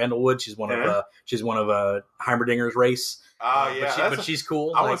character from Bandlewood. She's one of Heimerdinger's race. But she's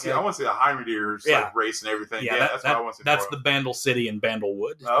cool. I want to see the Heimerdinger's race and everything. That's what I want to see. That's the Bandle City in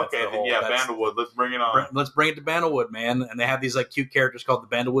Bandlewood. Okay, Bandlewood. Let's bring it on. Let's bring it to Bandlewood, man. And they have these cute characters called the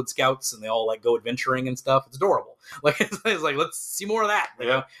Bandlewood Scouts, and they all go adventuring and stuff. It's adorable. It's let's see more of that.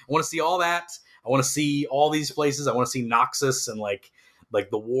 I want to see all that. I want to see all these places. I want to see Noxus and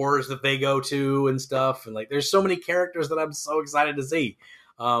the wars that they go to and stuff. And there's so many characters that I'm so excited to see.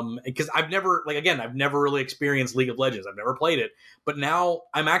 Because I've never really experienced League of Legends. I've never played it, but now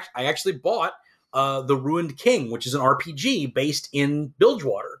I actually bought The Ruined King, which is an RPG based in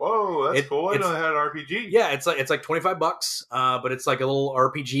Bilgewater. Whoa, that's cool! I didn't know they had an RPG. Yeah, it's $25, but it's a little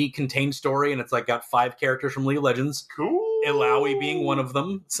RPG contained story, and it's got 5 characters from League of Legends. Cool. Illaoi being one of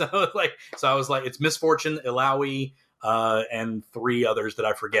them. So I was it's Misfortune, Illaoi, and 3 others that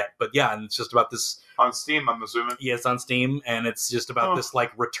I forget. But yeah, and it's just about this on Steam, I'm assuming. Yeah, it's on Steam, and it's just about this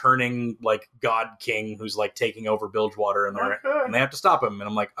returning God King who's taking over Bilgewater, and they have to stop him. And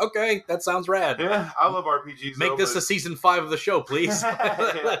I'm okay, that sounds rad. Yeah, I love RPGs. Make this a season 5 of the show, please.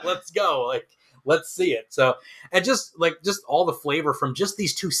 Let's go. Let's see it. So, and just all the flavor from just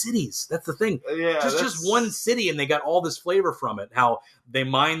these 2 cities. That's the thing. Yeah, just one city, and they got all this flavor from it. How they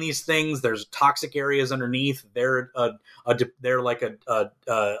mine these things. There's toxic areas underneath. They're a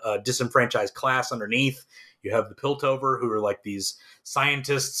disenfranchised class underneath. You have the Piltover, who are like these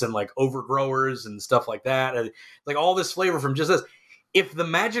scientists and like overgrowers and stuff like that. And like all this flavor from just this. If the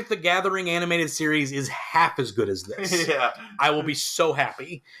Magic the Gathering animated series is half as good as this, Yeah. I will be so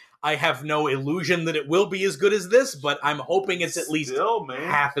happy. I have no illusion that it will be as good as this, but I'm hoping it's at least Still, man.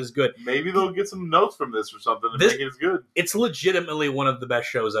 half as good. Maybe they'll get some notes from this or something to This- make it as good. It's legitimately one of the best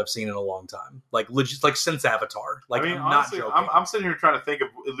shows I've seen in a long time. Like like since Avatar. Like I mean, I'm honestly, not joking. I'm sitting here trying to think of,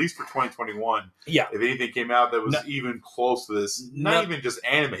 at least for 2021, Yeah. if anything came out that was No- even close to this. No- Not even just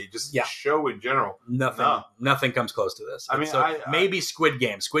anime, just Yeah. show in general. Nothing comes close to this. I mean, So maybe Squid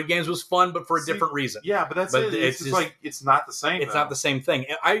Games. Squid Games was fun, but for a See, different reason. Yeah, but that's But it. it's It's just- like, it's not the same. It's not the same thing.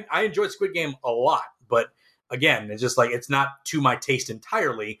 I enjoyed Squid Game a lot, but again, it's just like it's not to my taste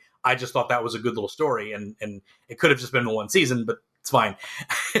entirely. I just thought that was a good little story, and it could have just been one season, but it's fine.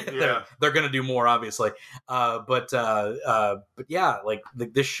 Yeah. they're going to do more, obviously. But yeah, like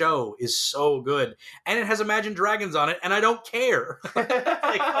this show is so good, and it has Imagine Dragons on it, and I don't care.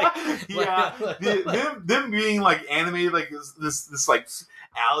 Yeah, them being like animated like this like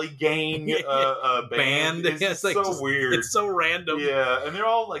alley gang band. It's It's like so just- weird. It's so random. Yeah, and they're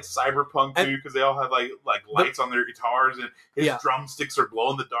all like cyberpunk too because they all have like lights on their guitars, and his Yeah. drumsticks are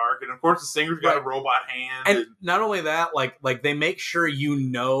glow in the dark, and of course the singer's got a Right. robot hand. And not only that, like they make sure you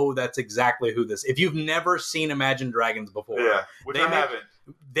know that's exactly who this. If you've never seen Imagine Dragons before, yeah, which they I make- haven't.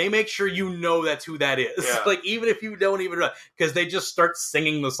 they make sure you know that's who that is. Yeah. Like even if you don't even know, because they just start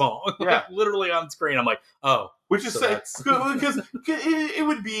singing the song, Yeah. like literally on screen. I'm like, oh, Which is So sad, that's- because it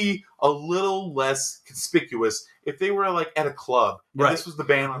would be a little less conspicuous if they were like at a club and Right. this was the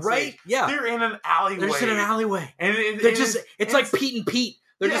band on right, stage. yeah, They're in an alleyway. they're just in an alleyway. And They're just, it's like Pete and Pete.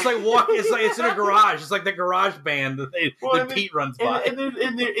 They're just like walking. It's in a garage. It's like the garage band that Well, that and then- Pete runs by.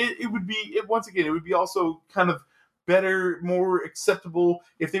 it would be once again. It would be also kind of better, more acceptable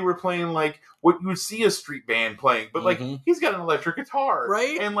if they were playing like what you would see a street band playing. But like Mhm. he's got an electric guitar,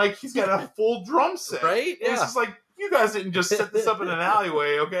 Right. And like he's got a full drum set, Right? And it's Yeah. just like you guys didn't just set this up in an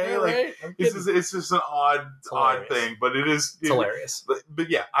alleyway, okay? Yeah, Like right? I'm it's kidding. just an odd hilarious. thing, but it is It's hilarious. But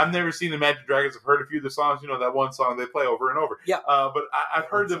yeah, I've never seen Imagine Dragons. I've heard a few of the songs. You know that one song they play over and over. Yeah. But I've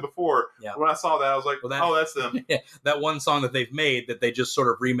heard them before. Yeah. When I saw that, I was like, Well, that- oh, that's them. That one song that they've made that they just sort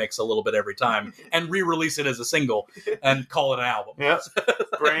of remix a little bit every time and re-release it as a single and call it an album. Yeah.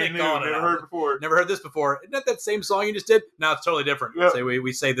 Brand They new. call it an Never album. heard before. Never heard this before. Isn't that same song you just did? No, it's totally different. Yeah. So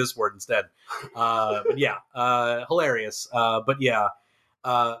we say this word instead. But yeah, hilarious. But yeah,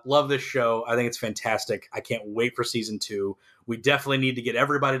 love this show. I think it's fantastic. I can't wait for season 2. We definitely need to get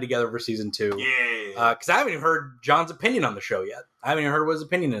everybody together for season 2. Yeah. Because I haven't even heard John's opinion on the show yet. I haven't even heard what his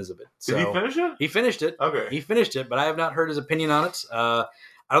opinion is of it. So Did he finish it? He finished it. Okay. He finished it, but I have not heard his opinion on it.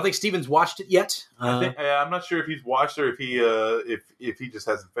 I don't think Steven's watched it yet. I think, I'm not sure if he's watched or if he just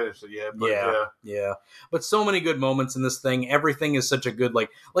hasn't finished it yet. But Yeah. But so many good moments in this thing. Everything is such a good like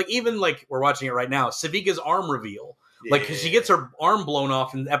even like we're watching it right now. Savika's arm reveal, like because she gets her arm blown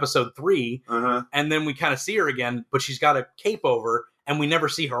off in episode 3, Uh-huh. and then we kind of see her again, but she's got a cape over, and we never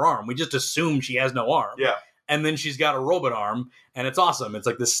see her arm. We just assume she has no arm. Yeah. And then she's got a robot arm, and it's awesome. It's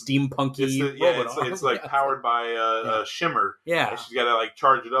like this steampunky robot arm. It's like powered by Shimmer. Yeah. And she's got to like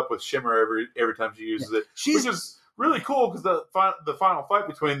charge it up with Shimmer every time she uses it. She's Which is really cool because the final fight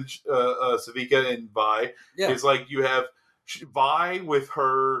between Savika and Vi Yeah. is like you have Vi with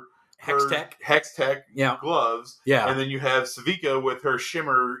her Hextech Yeah. gloves, Yeah. and then you have Savika with her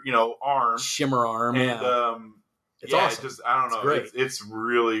Shimmer arm. Shimmer arm. And Yeah. it's awesome. It's just I don't know. It's great.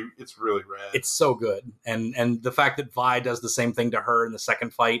 It's really rad. It's so good, and the fact that Vi does the same thing to her in the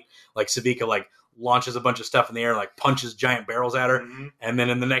second fight, like Savika like launches a bunch of stuff in the air, and, like punches giant barrels at her, Mhm. and then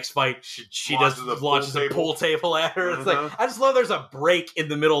in the next fight she launches a pool pool table at her. It's like Uh-huh. I just love there's a break in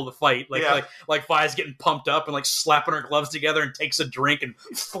the middle of the fight, like Yeah. like Vi's getting pumped up and like slapping her gloves together and takes a drink and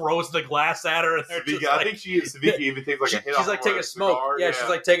throws the glass at her. And they're just Savika, I like- think Savika even takes like a hit she's off like of taking a smoke. cigar. Yeah, she's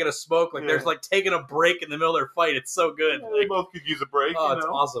like taking a smoke. Like Yeah. there's like taking a break in the middle of their fight. It's so good. Yeah, Like, they both could use a break. oh, you it's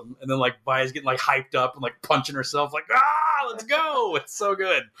know? awesome. And then like Vi's getting like hyped up and like punching herself, like let's go. It's so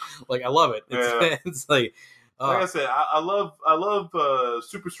good. Like I love it. It's, Yeah. it's like Like I said, I love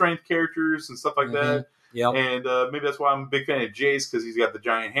super strength characters and stuff like that. yeah. And maybe that's why I'm a big fan of Jace because he's got the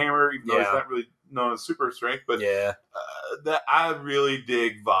giant hammer, even though he's Yeah. not really known as super strength. But Yeah. that I really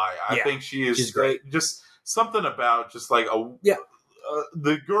dig Vi. I Yeah. think she is She's great. Just something about just like Yeah.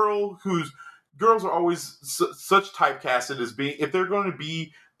 the girl who's girls are always such typecasted as being if they're going to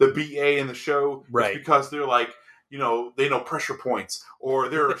be the BA in the show, Right. it's because they're like they know pressure points or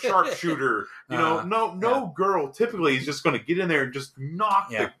they're a sharpshooter. No girl typically is just going to get in there and just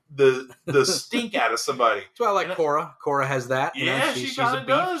knock the stink out of somebody. That's why I like Cora. Cora has that. She kind of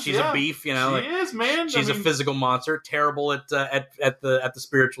does. She's a beef. She is, man. She's a physical monster. Terrible at the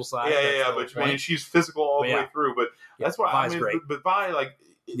spiritual side. But man, she's physical all the way through. But that's why great. But Vi, like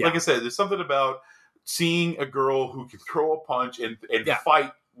I said, there's something about seeing a girl who can throw a punch and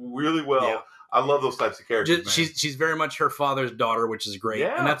fight really well. Yeah. I love those types of characters. She's very much her father's daughter, which is great.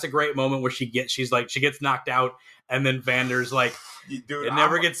 Yeah. And that's a great moment where she gets knocked out, and then Vander's like, dude, it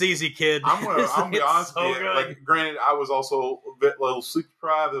never gets easy, kid. I'm gonna be honest with you. Like, granted, I was also a little sleep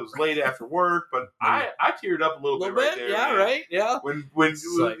deprived. It was late after work, but I teared up a little bit right there. Yeah, man. Right. Yeah. When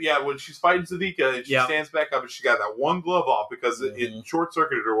she's fighting Savika and she stands back up and she got that one glove off because it short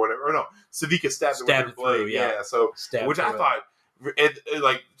circuited or whatever. Or no, Savika stabbed it with her blade. So which I thought.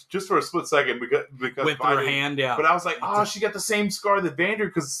 Like just for a split second because with her hand, But I was like, she got the same scar that Vander,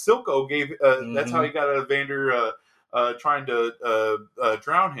 because Silco gave. That's how he got out of Vander trying to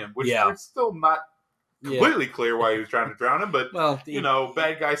drown him, which it's still not completely clear why he was trying to drown him. But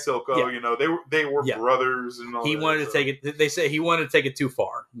bad guy Silco, they were brothers and all. He wanted to take it. They say he wanted to take it too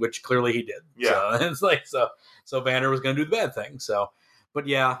far, which clearly he did. Yeah, so it's like so Vander was going to do the bad thing. So. But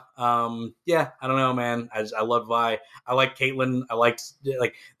I don't know, man. I love Vi. I like Caitlyn. I liked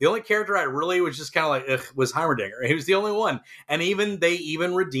the only character I really was just kind of like was Heimerdinger. He was the only one, and they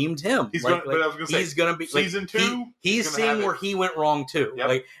redeemed him. He's gonna be season 2. He's seeing where he went wrong too. Yep.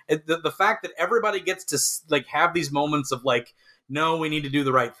 Like the fact that everybody gets to have these moments of like, no, we need to do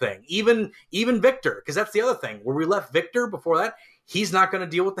the right thing. Even Victor, because that's the other thing where we left Victor before that. He's not going to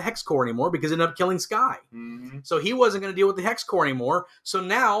deal with the Hex Core anymore because he ended up killing Skye. Mm-hmm. So he wasn't going to deal with the Hex Core anymore. So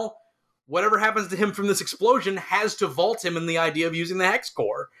now, whatever happens to him from this explosion has to vault him in the idea of using the Hex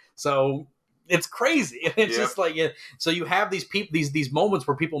Core. So it's crazy. It's just like, so you have these people, these moments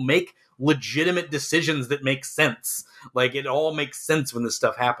where people make legitimate decisions that make sense. Like it all makes sense when this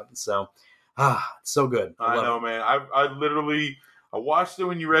stuff happens. So, it's so good. I know, man. I literally watched it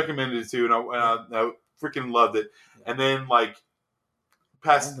when you recommended it to, and I freaking loved it. And then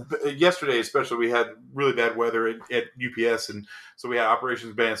yesterday especially, we had really bad weather at UPS, and so we had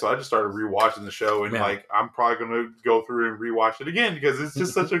operations banned. So I just started rewatching the show, and I'm probably going to go through and rewatch it again because it's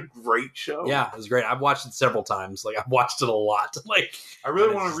just such a great show. Yeah, it was great. I've watched it several times. Like I've watched it a lot. Like I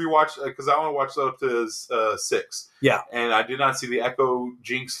really want to rewatch because I want to watch that up to 6. Yeah, and I did not see the Echo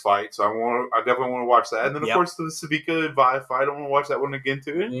Jinx fight, so I definitely want to watch that. And then of course the Savika and Vi fight. I want to watch that one again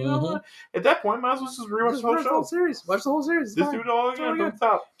too. And you know, at that point, might as well just rewatch the whole show. Watch the whole series. Just do it all again from the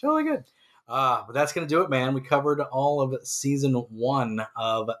top. Totally good. But that's going to do it, man. We covered all of season 1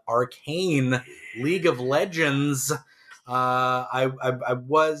 of Arcane League of Legends. I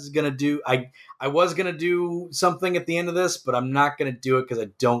was gonna do something at the end of this, but I'm not gonna do it because I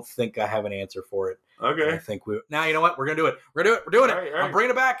don't think I have an answer for it. Okay. I think now you know what? We're gonna do it. We're doing it. All right. I'm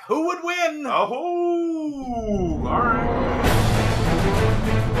bringing it back. Who would win? Oh, all right.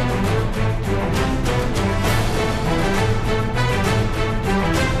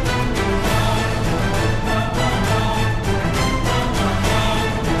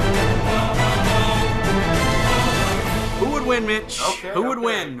 Win, Mitch. Who would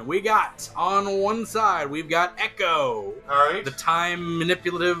win? We got on one side, we've got Echo, the time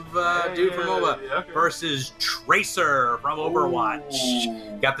manipulative dude from MOBA, versus Tracer from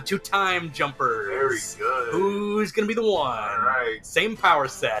Overwatch. Got the 2 time jumpers. Very good. Who's gonna be the one? All right. Same power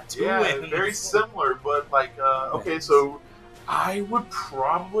set. Who wins? Very similar, but so I would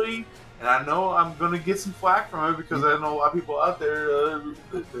probably. And I know I'm going to get some flack from it because I know a lot of people out there,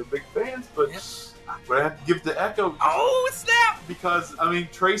 they're big fans, but I have to give it to Echo. Oh, snap! Because,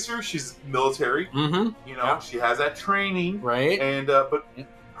 Tracer, she's military. Mm-hmm. She has that training. Right. And but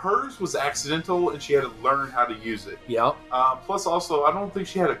hers was accidental, and she had to learn how to use it. Yep. Plus, also, I don't think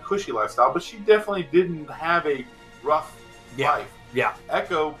she had a cushy lifestyle, but she definitely didn't have a rough life. Yeah.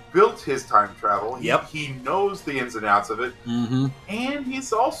 Echo built his time travel. Yep. He knows the ins and outs of it. Mm-hmm. And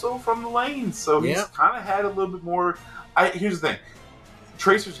he's also from the lanes, so he's kind of had a little bit more. Here's the thing.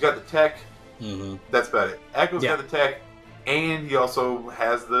 Tracer's got the tech. Mm-hmm. That's about it. Echo's got the tech, and he also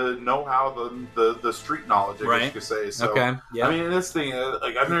has the know-how, the street knowledge, I guess you could say. So, this thing,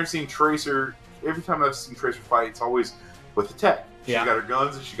 I've never seen Tracer. Every time I've seen Tracer fight, it's always with the tech. She's got her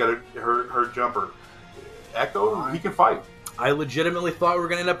guns, and she got her jumper. Echo, he can fight. I legitimately thought we were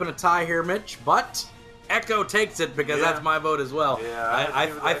going to end up in a tie here, Mitch, but Echo takes it because that's my vote as well. Yeah,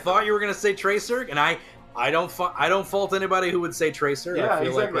 I thought you were going to say Tracer, and I don't fault anybody who would say Tracer. Yeah, I feel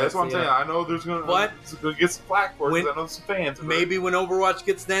exactly. like that's what I'm saying. I know there's going to get some flack for it. I know some fans. Maybe when Overwatch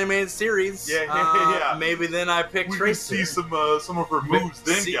gets an animated series, maybe then I pick we Tracer. We see some of her moves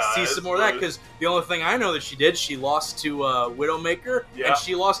then, see some of more of that, because the only thing I know that she lost to Widowmaker, and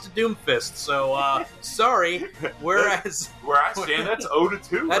she lost to Doomfist. So, sorry. Whereas... Where I stand, that's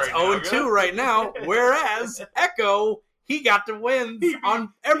 0-2 That's right 0-2 right now. Whereas Echo... He got the wins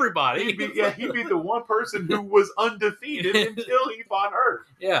on everybody. He beat the one person who was undefeated until he fought her.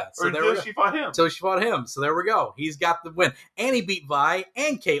 Yeah. So until she fought him. Until she fought him. So there we go. He's got the win. And he beat Vi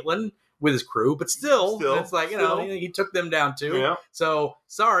and Caitlyn with his crew, but still it's like, he took them down too. Yeah. So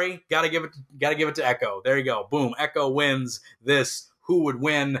sorry, gotta give it to Echo. There you go. Boom. Echo wins this. Who would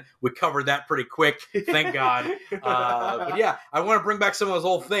win? We covered that pretty quick. Thank God. But yeah, I want to bring back some of those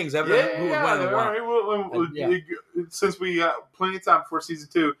old things. Who would win and why. Since we got plenty of time before season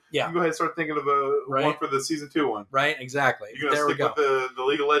 2, you can go ahead and start thinking of one for the season 2 one. Right, exactly. You're going to stick with the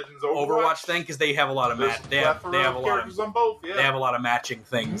League of Legends Overwatch thing, because they have a lot of they have a lot of on both. Yeah. They have a lot of matching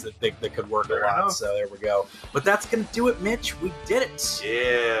things that could work a lot. So there we go. But that's going to do it, Mitch. We did it.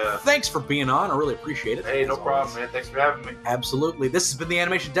 Yeah. Thanks for being on. I really appreciate it. Hey, no problem, man. Thanks for having me. Absolutely. This has been the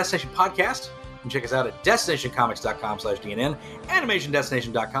Animation Destination Podcast. You can check us out at destinationcomics.com/DNN,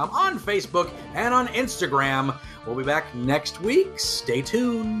 animationdestination.com, on Facebook, and on Instagram. We'll be back next week. Stay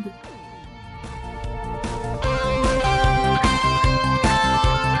tuned.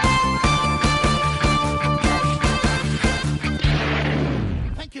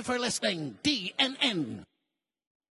 Thank you for listening.